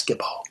shooting the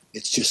basketball.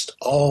 It's just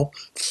all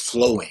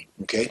flowing,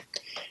 okay?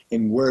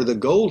 And where the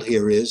goal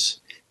here is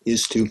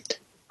to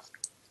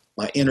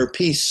my inner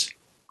peace,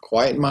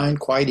 quiet mind,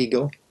 quiet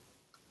ego,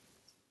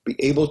 be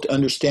able to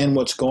understand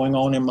what's going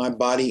on in my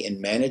body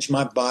and manage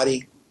my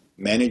body,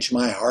 manage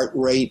my heart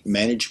rate,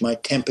 manage my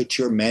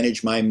temperature,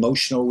 manage my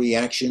emotional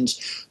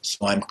reactions.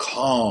 So I'm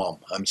calm,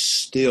 I'm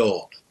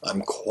still, I'm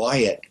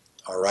quiet,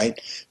 all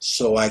right?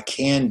 So I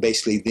can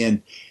basically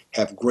then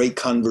have great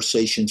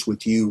conversations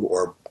with you,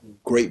 or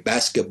great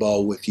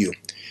basketball with you,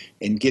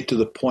 and get to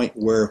the point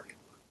where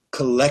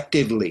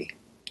collectively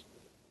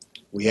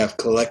we have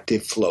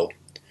collective flow,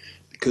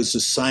 because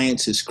the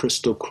science is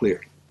crystal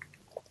clear.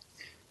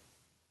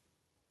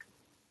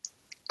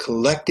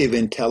 Collective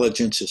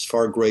intelligence is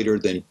far greater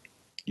than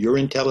your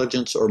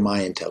intelligence or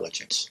my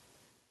intelligence.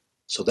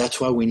 So that's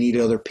why we need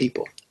other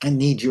people. I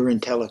need your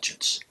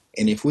intelligence.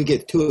 And if we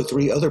get 2 or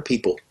 3 other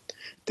people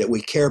that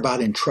we care about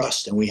and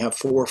trust, and we have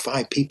 4 or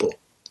 5 people,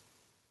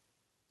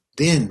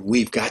 then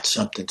we've got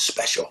something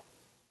special,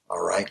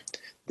 all right?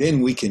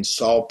 Then we can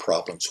solve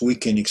problems, we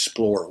can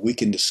explore, we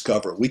can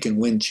discover, we can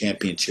win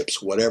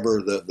championships, whatever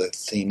the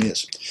theme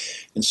is.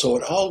 And so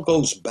it all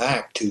goes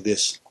back to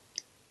this,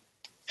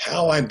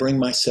 how I bring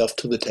myself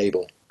to the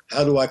table.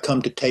 How do I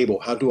come to table?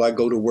 How do I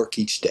go to work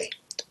each day?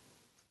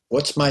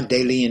 What's my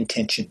daily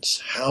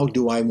intentions? How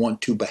do I want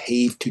to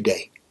behave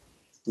today?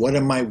 What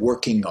am I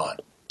working on?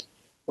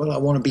 Well, I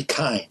want to be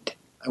kind.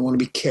 I want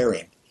to be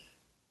caring.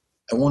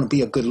 I want to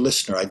be a good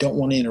listener. I don't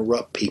want to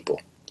interrupt people.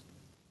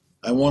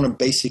 I want to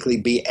basically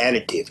be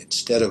additive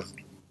instead of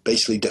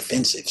basically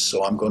defensive.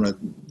 So I'm going to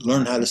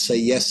learn how to say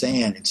yes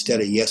and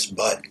instead of yes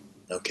but,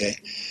 okay?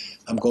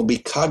 I'm going to be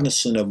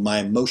cognizant of my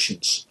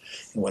emotions.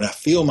 And when I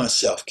feel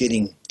myself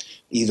getting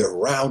either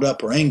riled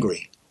up or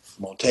angry,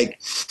 I'm going to take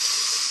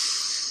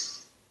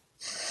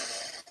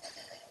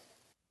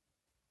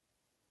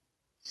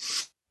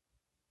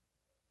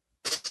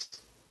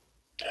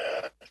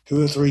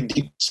 2 or 3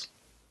 deep breaths.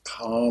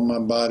 Calm my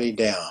body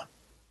down.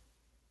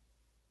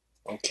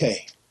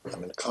 Okay,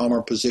 I'm in a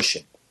calmer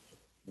position.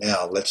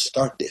 Now let's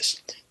start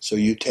this. So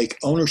you take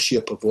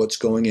ownership of what's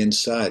going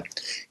inside.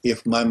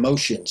 If my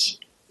emotions,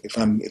 if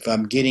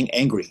I'm getting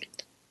angry,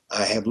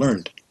 I have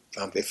learned,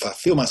 if I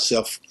feel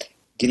myself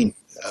getting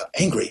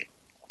angry,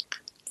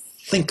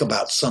 think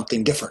about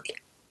something different.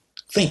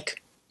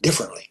 Think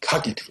differently,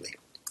 cognitively.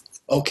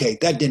 Okay,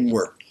 that didn't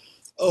work.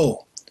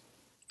 Oh,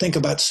 think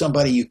about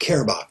somebody you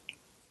care about.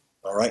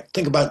 All right?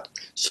 Think about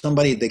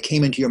somebody that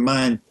came into your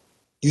mind,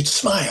 you'd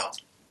smile.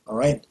 All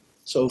right?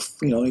 So,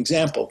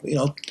 example,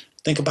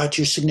 think about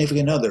your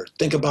significant other.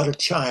 Think about a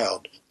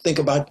child. Think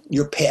about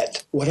your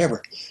pet,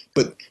 whatever.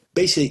 But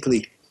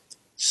basically,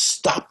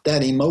 stop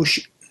that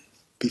emotion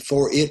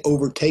before it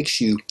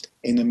overtakes you,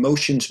 and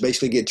emotions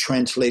basically get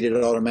translated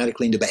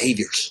automatically into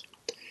behaviors,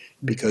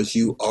 because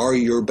you are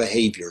your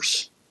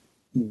behaviors.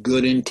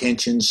 Good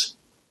intentions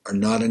are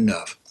not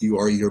enough. You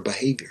are your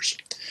behaviors.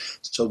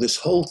 So this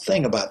whole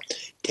thing about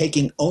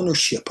taking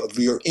ownership of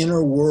your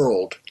inner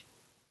world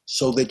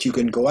so that you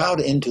can go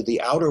out into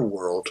the outer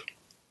world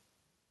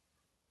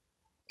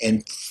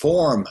and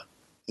form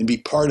and be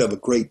part of a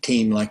great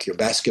team like your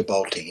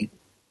basketball team,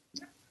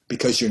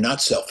 because you're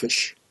not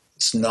selfish.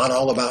 It's not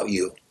all about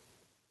you,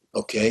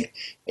 okay?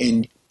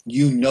 And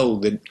you know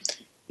that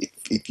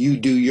if you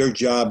do your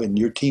job and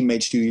your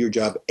teammates do your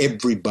job,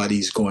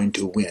 everybody's going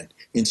to win.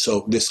 And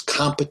so this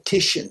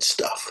competition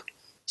stuff,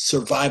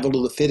 survival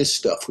of the fittest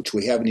stuff, which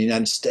we have in the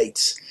United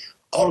States,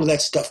 all of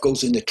that stuff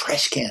goes in the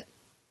trash can,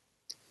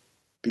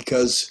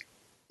 because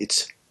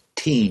it's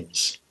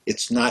teams.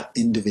 It's not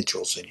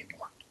individuals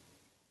anymore.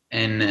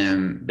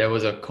 And there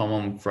was a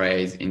common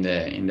phrase in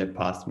the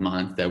past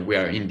month that we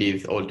are in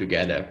this all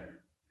together.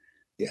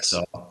 Yes.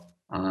 So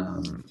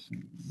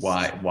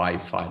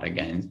why fight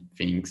against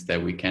things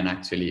that we can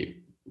actually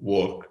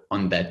work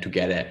on that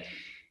together?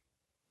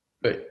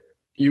 But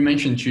you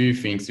mentioned two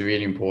things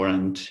really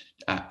important: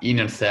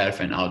 inner self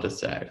and outer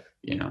self.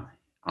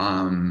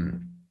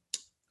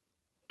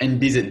 And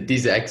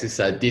this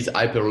exercise, this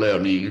hyper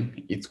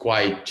learning, it's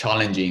quite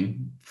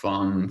challenging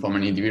from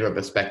an individual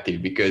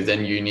perspective, because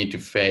then you need to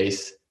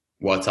face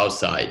what's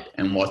outside,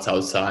 and what's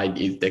outside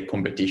is the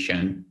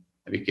competition,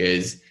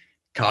 because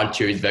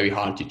culture is very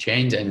hard to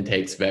change and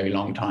takes very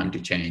long time to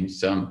change.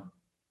 So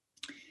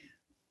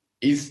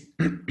is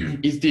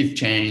this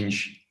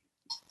change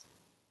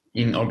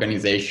in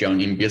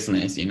organization, in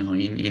business, in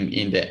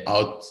the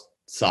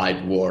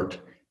outside world,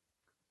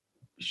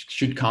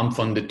 should come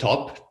from the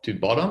top to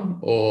bottom,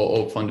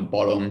 or from the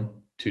bottom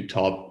to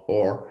top?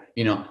 Or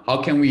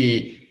how can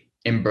we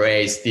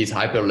embrace this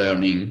hyper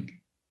learning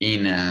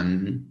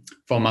in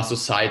from a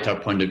societal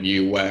point of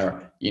view,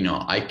 where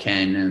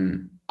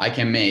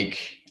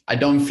I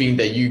don't think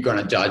that you're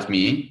gonna judge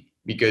me,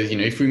 because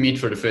if we meet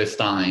for the first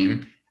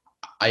time,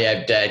 I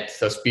have that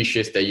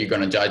suspicious that you're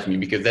gonna judge me,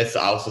 because that's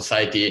how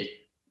society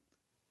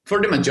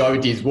for the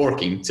majority is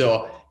working.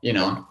 So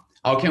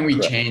how can we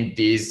change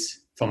this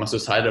from a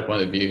societal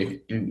point of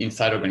view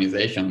inside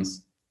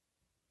organizations?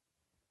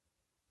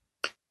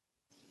 A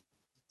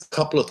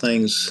couple of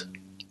things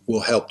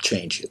will help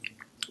change it.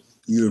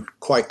 You're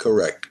quite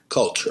correct.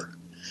 Culture.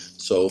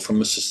 So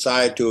from a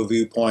societal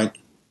viewpoint,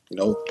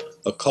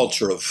 a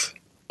culture of,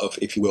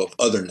 if you will, of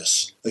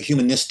otherness, a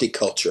humanistic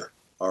culture,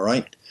 all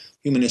right?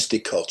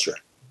 Humanistic culture.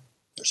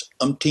 There's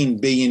umpteen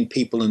billion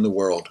people in the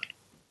world,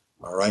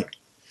 all right?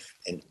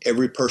 And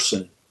every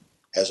person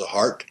has a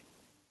heart.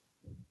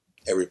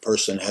 Every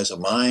person has a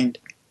mind.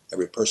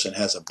 Every person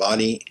has a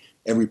body.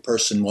 Every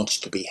person wants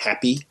to be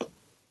happy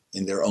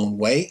in their own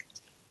way.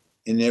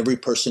 And every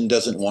person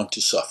doesn't want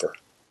to suffer.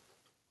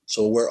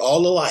 So we're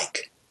all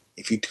alike.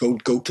 If you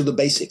go to the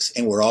basics,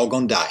 and we're all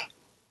going to die.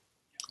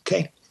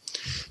 Okay?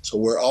 So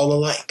we're all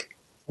alike.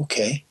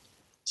 Okay?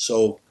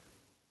 So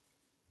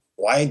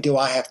why do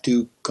I have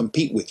to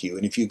compete with you?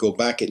 And if you go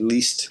back at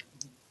least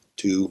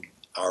to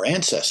our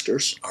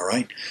ancestors, all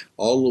right,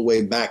 all the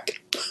way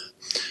back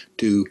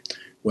to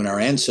when our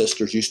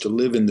ancestors used to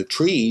live in the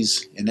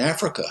trees in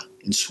Africa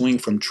and swing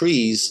from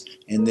trees,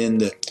 and then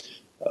the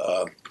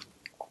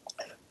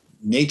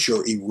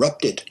nature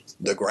erupted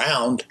the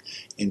ground,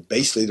 and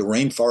basically the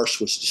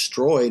rainforest was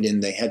destroyed,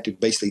 and they had to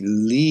basically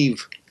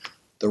leave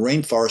the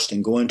rainforest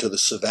and go into the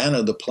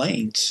savanna, the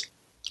plains,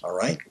 all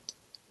right?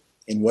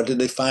 And what did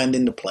they find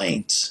in the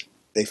plains?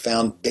 They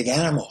found big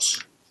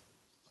animals,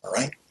 all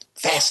right?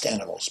 Fast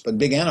animals, but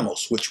big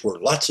animals, which were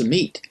lots of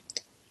meat,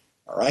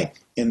 all right?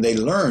 And they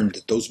learned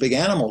that those big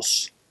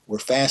animals were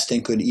fast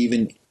and could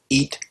even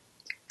eat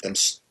them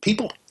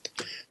people.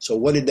 So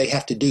what did they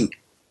have to do?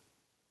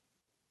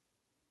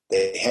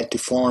 They had to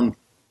form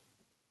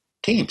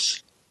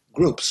teams,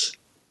 groups,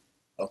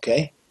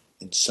 okay?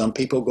 And some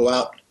people go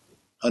out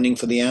hunting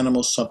for the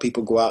animals, some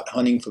people go out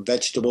hunting for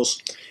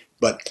vegetables,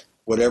 but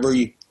whatever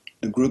the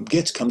group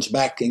gets comes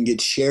back and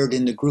gets shared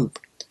in the group,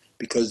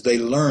 because they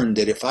learned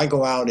that if I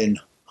go out and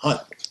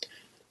hunt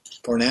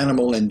for an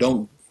animal and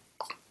don't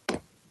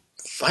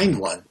find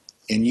one,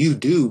 and you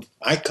do,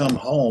 I come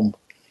home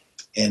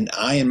and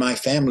I and my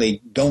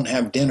family don't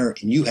have dinner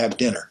and you have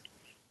dinner.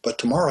 But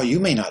tomorrow you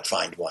may not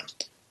find one.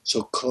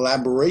 So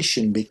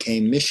collaboration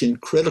became mission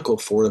critical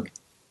for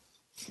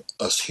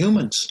us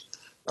humans,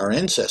 our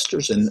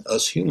ancestors, and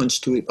us humans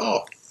to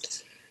evolve.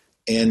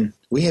 And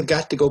we have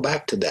got to go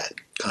back to that.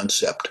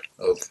 concept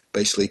of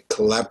basically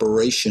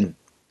collaboration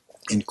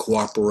and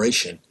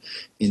cooperation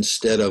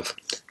instead of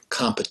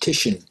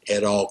competition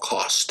at all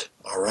cost.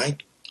 All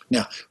right.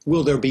 Now,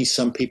 will there be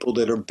some people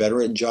that are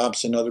better at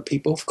jobs than other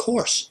people? Of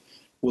course.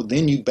 Well,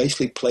 then you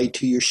basically play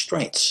to your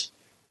strengths.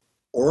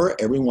 Or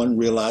everyone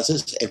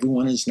realizes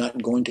everyone is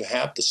not going to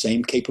have the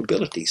same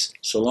capabilities.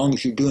 So long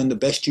as you're doing the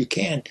best you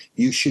can,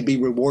 you should be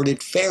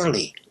rewarded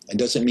fairly. It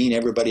doesn't mean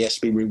everybody has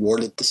to be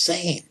rewarded the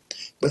same,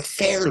 but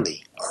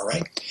fairly, all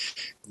right?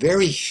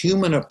 Very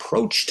human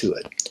approach to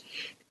it.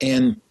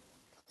 And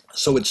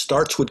so it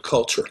starts with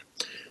culture.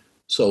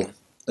 So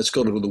let's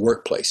go to the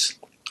workplace.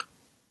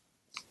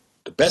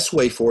 The best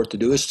way for it to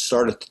do is to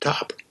start at the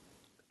top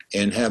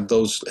and have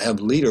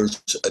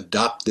leaders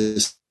adopt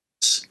this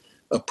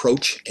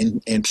approach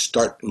and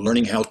start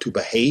learning how to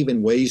behave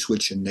in ways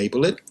which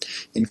enable it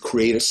and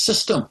create a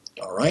system,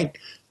 all right?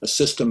 A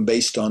system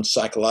based on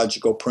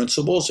psychological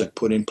principles and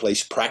put in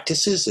place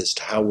practices as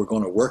to how we're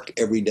going to work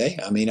every day.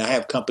 I mean, I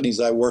have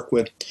companies I work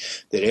with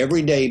that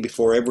every day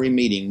before every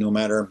meeting, no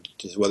matter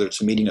whether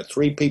it's a meeting of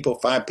 3 people,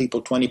 5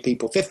 people, 20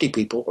 people, 50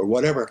 people, or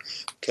whatever,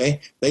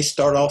 okay, they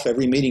start off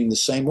every meeting the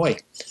same way.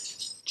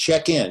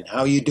 Check in.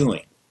 How are you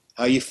doing?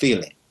 How are you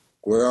feeling?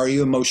 Where are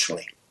you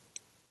emotionally?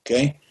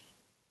 Okay?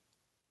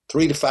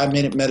 3 to 5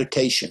 minute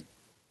meditation.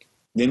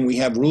 Then we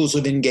have rules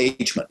of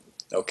engagement.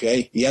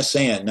 Okay? Yes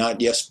and,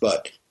 not yes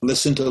but.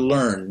 Listen to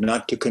learn,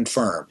 not to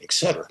confirm,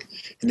 etc.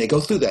 And they go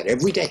through that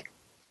every day.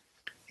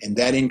 And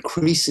that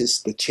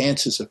increases the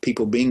chances of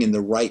people being in the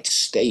right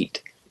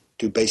state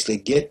to basically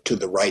get to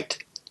the right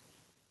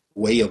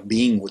way of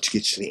being, which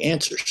gets you the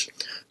answers.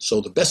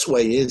 So the best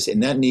way is,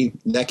 and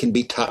that can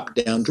be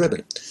top-down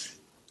driven.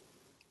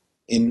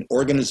 In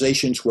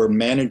organizations where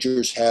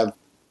managers have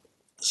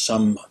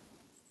some,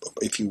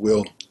 if you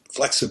will,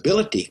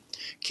 flexibility,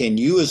 can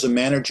you as a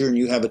manager, and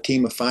you have a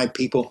team of 5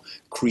 people,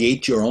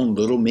 create your own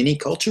little mini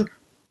culture?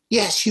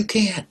 Yes, you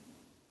can.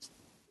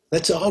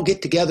 Let's all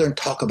get together and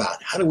talk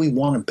about how do we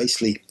want to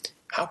basically,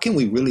 how can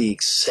we really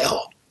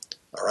excel,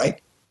 all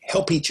right?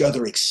 Help each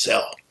other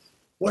excel.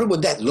 What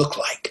would that look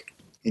like?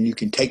 And you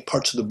can take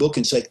parts of the book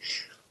and say,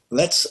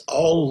 let's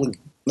all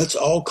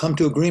come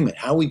to agreement.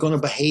 How are we going to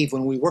behave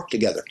when we work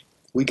together?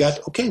 We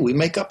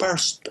make up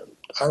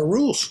our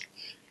rules,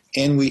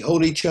 and we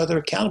hold each other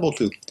accountable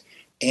to.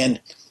 And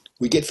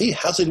we get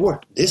feedback. How's it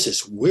work?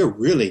 We're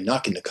really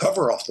knocking the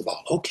cover off the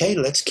ball. Okay,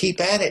 let's keep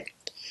at it.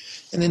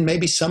 And then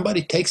maybe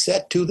somebody takes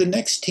that to the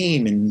next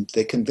team and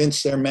they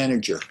convince their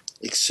manager,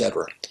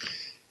 etc.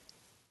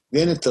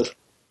 Then at the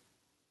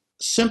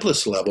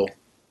simplest level,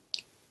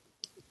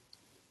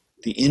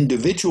 the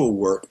individual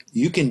work,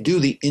 you can do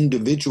the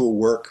individual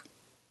work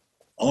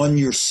on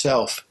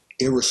yourself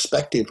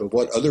irrespective of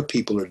what other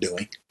people are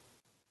doing.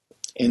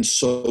 And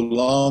so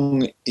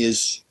long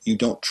as you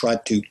don't try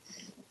to,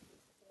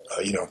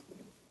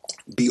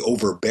 be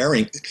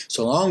overbearing,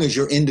 so long as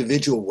your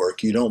individual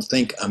work, you don't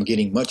think I'm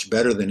getting much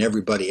better than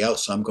everybody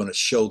else, so I'm going to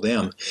show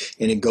them,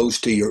 and it goes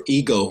to your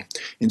ego.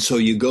 And so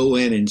you go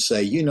in and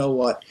say, you know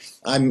what,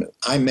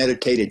 I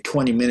meditated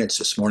 20 minutes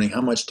this morning.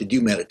 How much did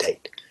you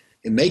meditate?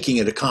 And making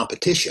it a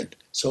competition,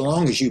 so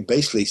long as you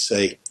basically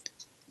say,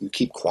 you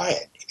keep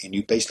quiet, and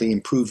you basically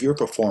improve your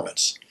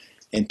performance.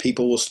 And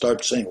people will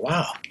start saying,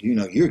 wow,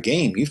 your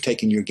game, you've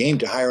taken your game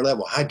to a higher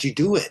level. How'd you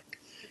do it?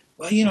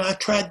 Well, I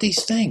tried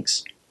these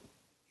things.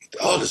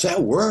 Oh, does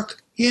that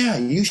work? Yeah,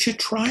 you should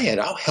try it.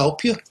 I'll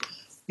help you.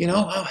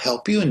 I'll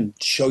help you and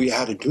show you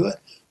how to do it.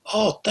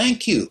 Oh,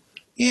 thank you.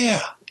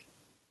 Yeah.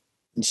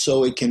 And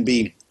so it can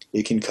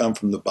come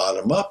from the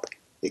bottom up.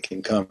 It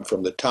can come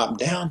from the top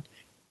down.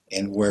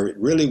 And where it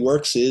really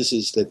works is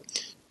that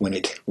when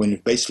it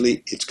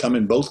basically, it's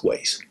coming both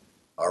ways.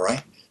 All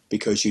right?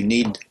 Because you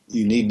need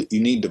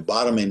the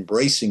bottom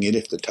embracing it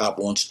if the top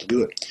wants to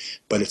do it.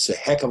 But it's a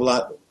heck of a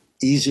lot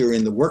easier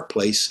in the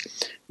workplace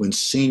when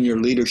senior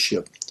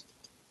leadership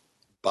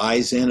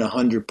buys in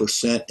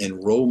 100%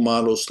 and role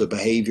models the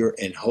behavior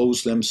and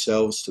holds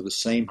themselves to the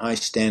same high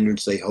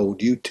standards they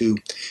hold you to,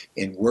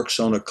 and works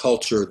on a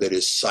culture that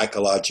is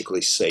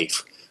psychologically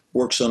safe,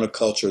 works on a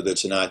culture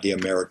that's an idea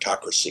of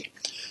meritocracy,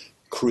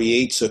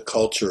 creates a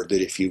culture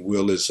that, if you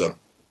will, is a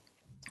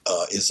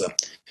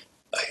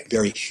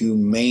very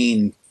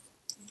humane,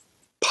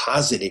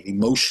 positive,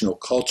 emotional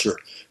culture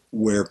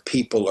where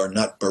people are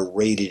not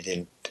berated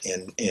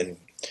and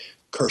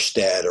cursed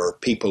at, or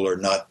people are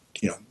not,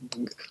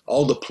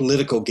 all the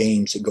political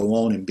games that go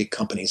on in big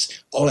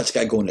companies, all that's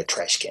got to go in the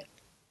trash can.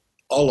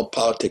 All the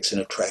politics in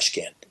a trash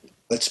can.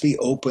 Let's be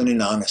open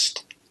and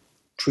honest.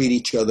 Treat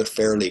each other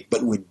fairly,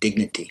 but with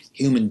dignity,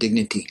 human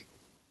dignity.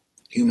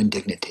 Human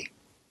dignity.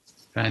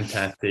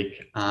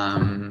 Fantastic.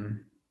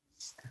 Been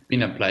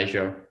a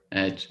pleasure,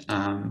 Ed.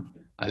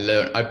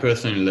 I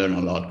personally learn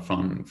a lot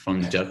from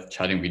just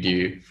chatting with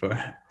you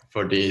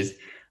for this.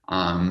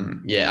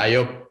 I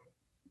hope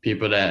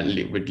people that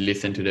would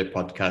listen to the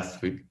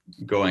podcast would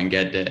go and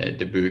get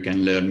the book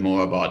and learn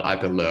more about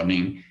hyper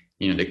learning.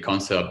 The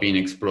concept of being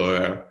an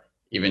explorer.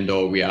 Even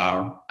though we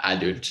are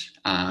adults,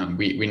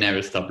 we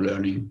never stop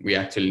learning. We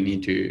actually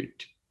need to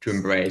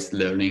embrace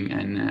learning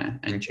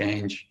and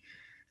change.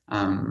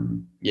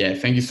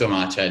 Thank you so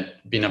much. It's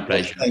been a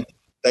pleasure.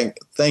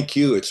 Thank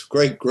you. It's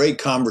great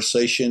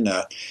conversation.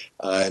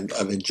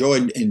 I've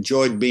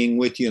enjoyed being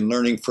with you and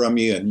learning from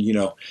you, and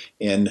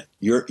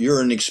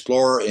you're an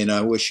explorer, and I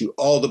wish you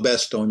all the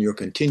best on your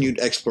continued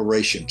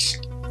explorations.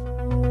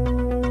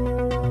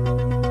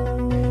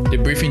 The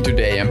briefing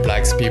today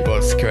unplugs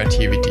people's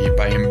creativity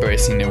by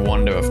embracing the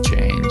wonder of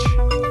change.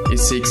 It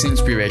seeks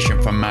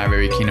inspiration from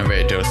maverick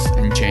innovators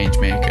and change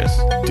makers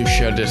to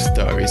share their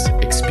stories,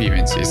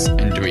 experiences,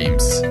 and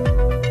dreams.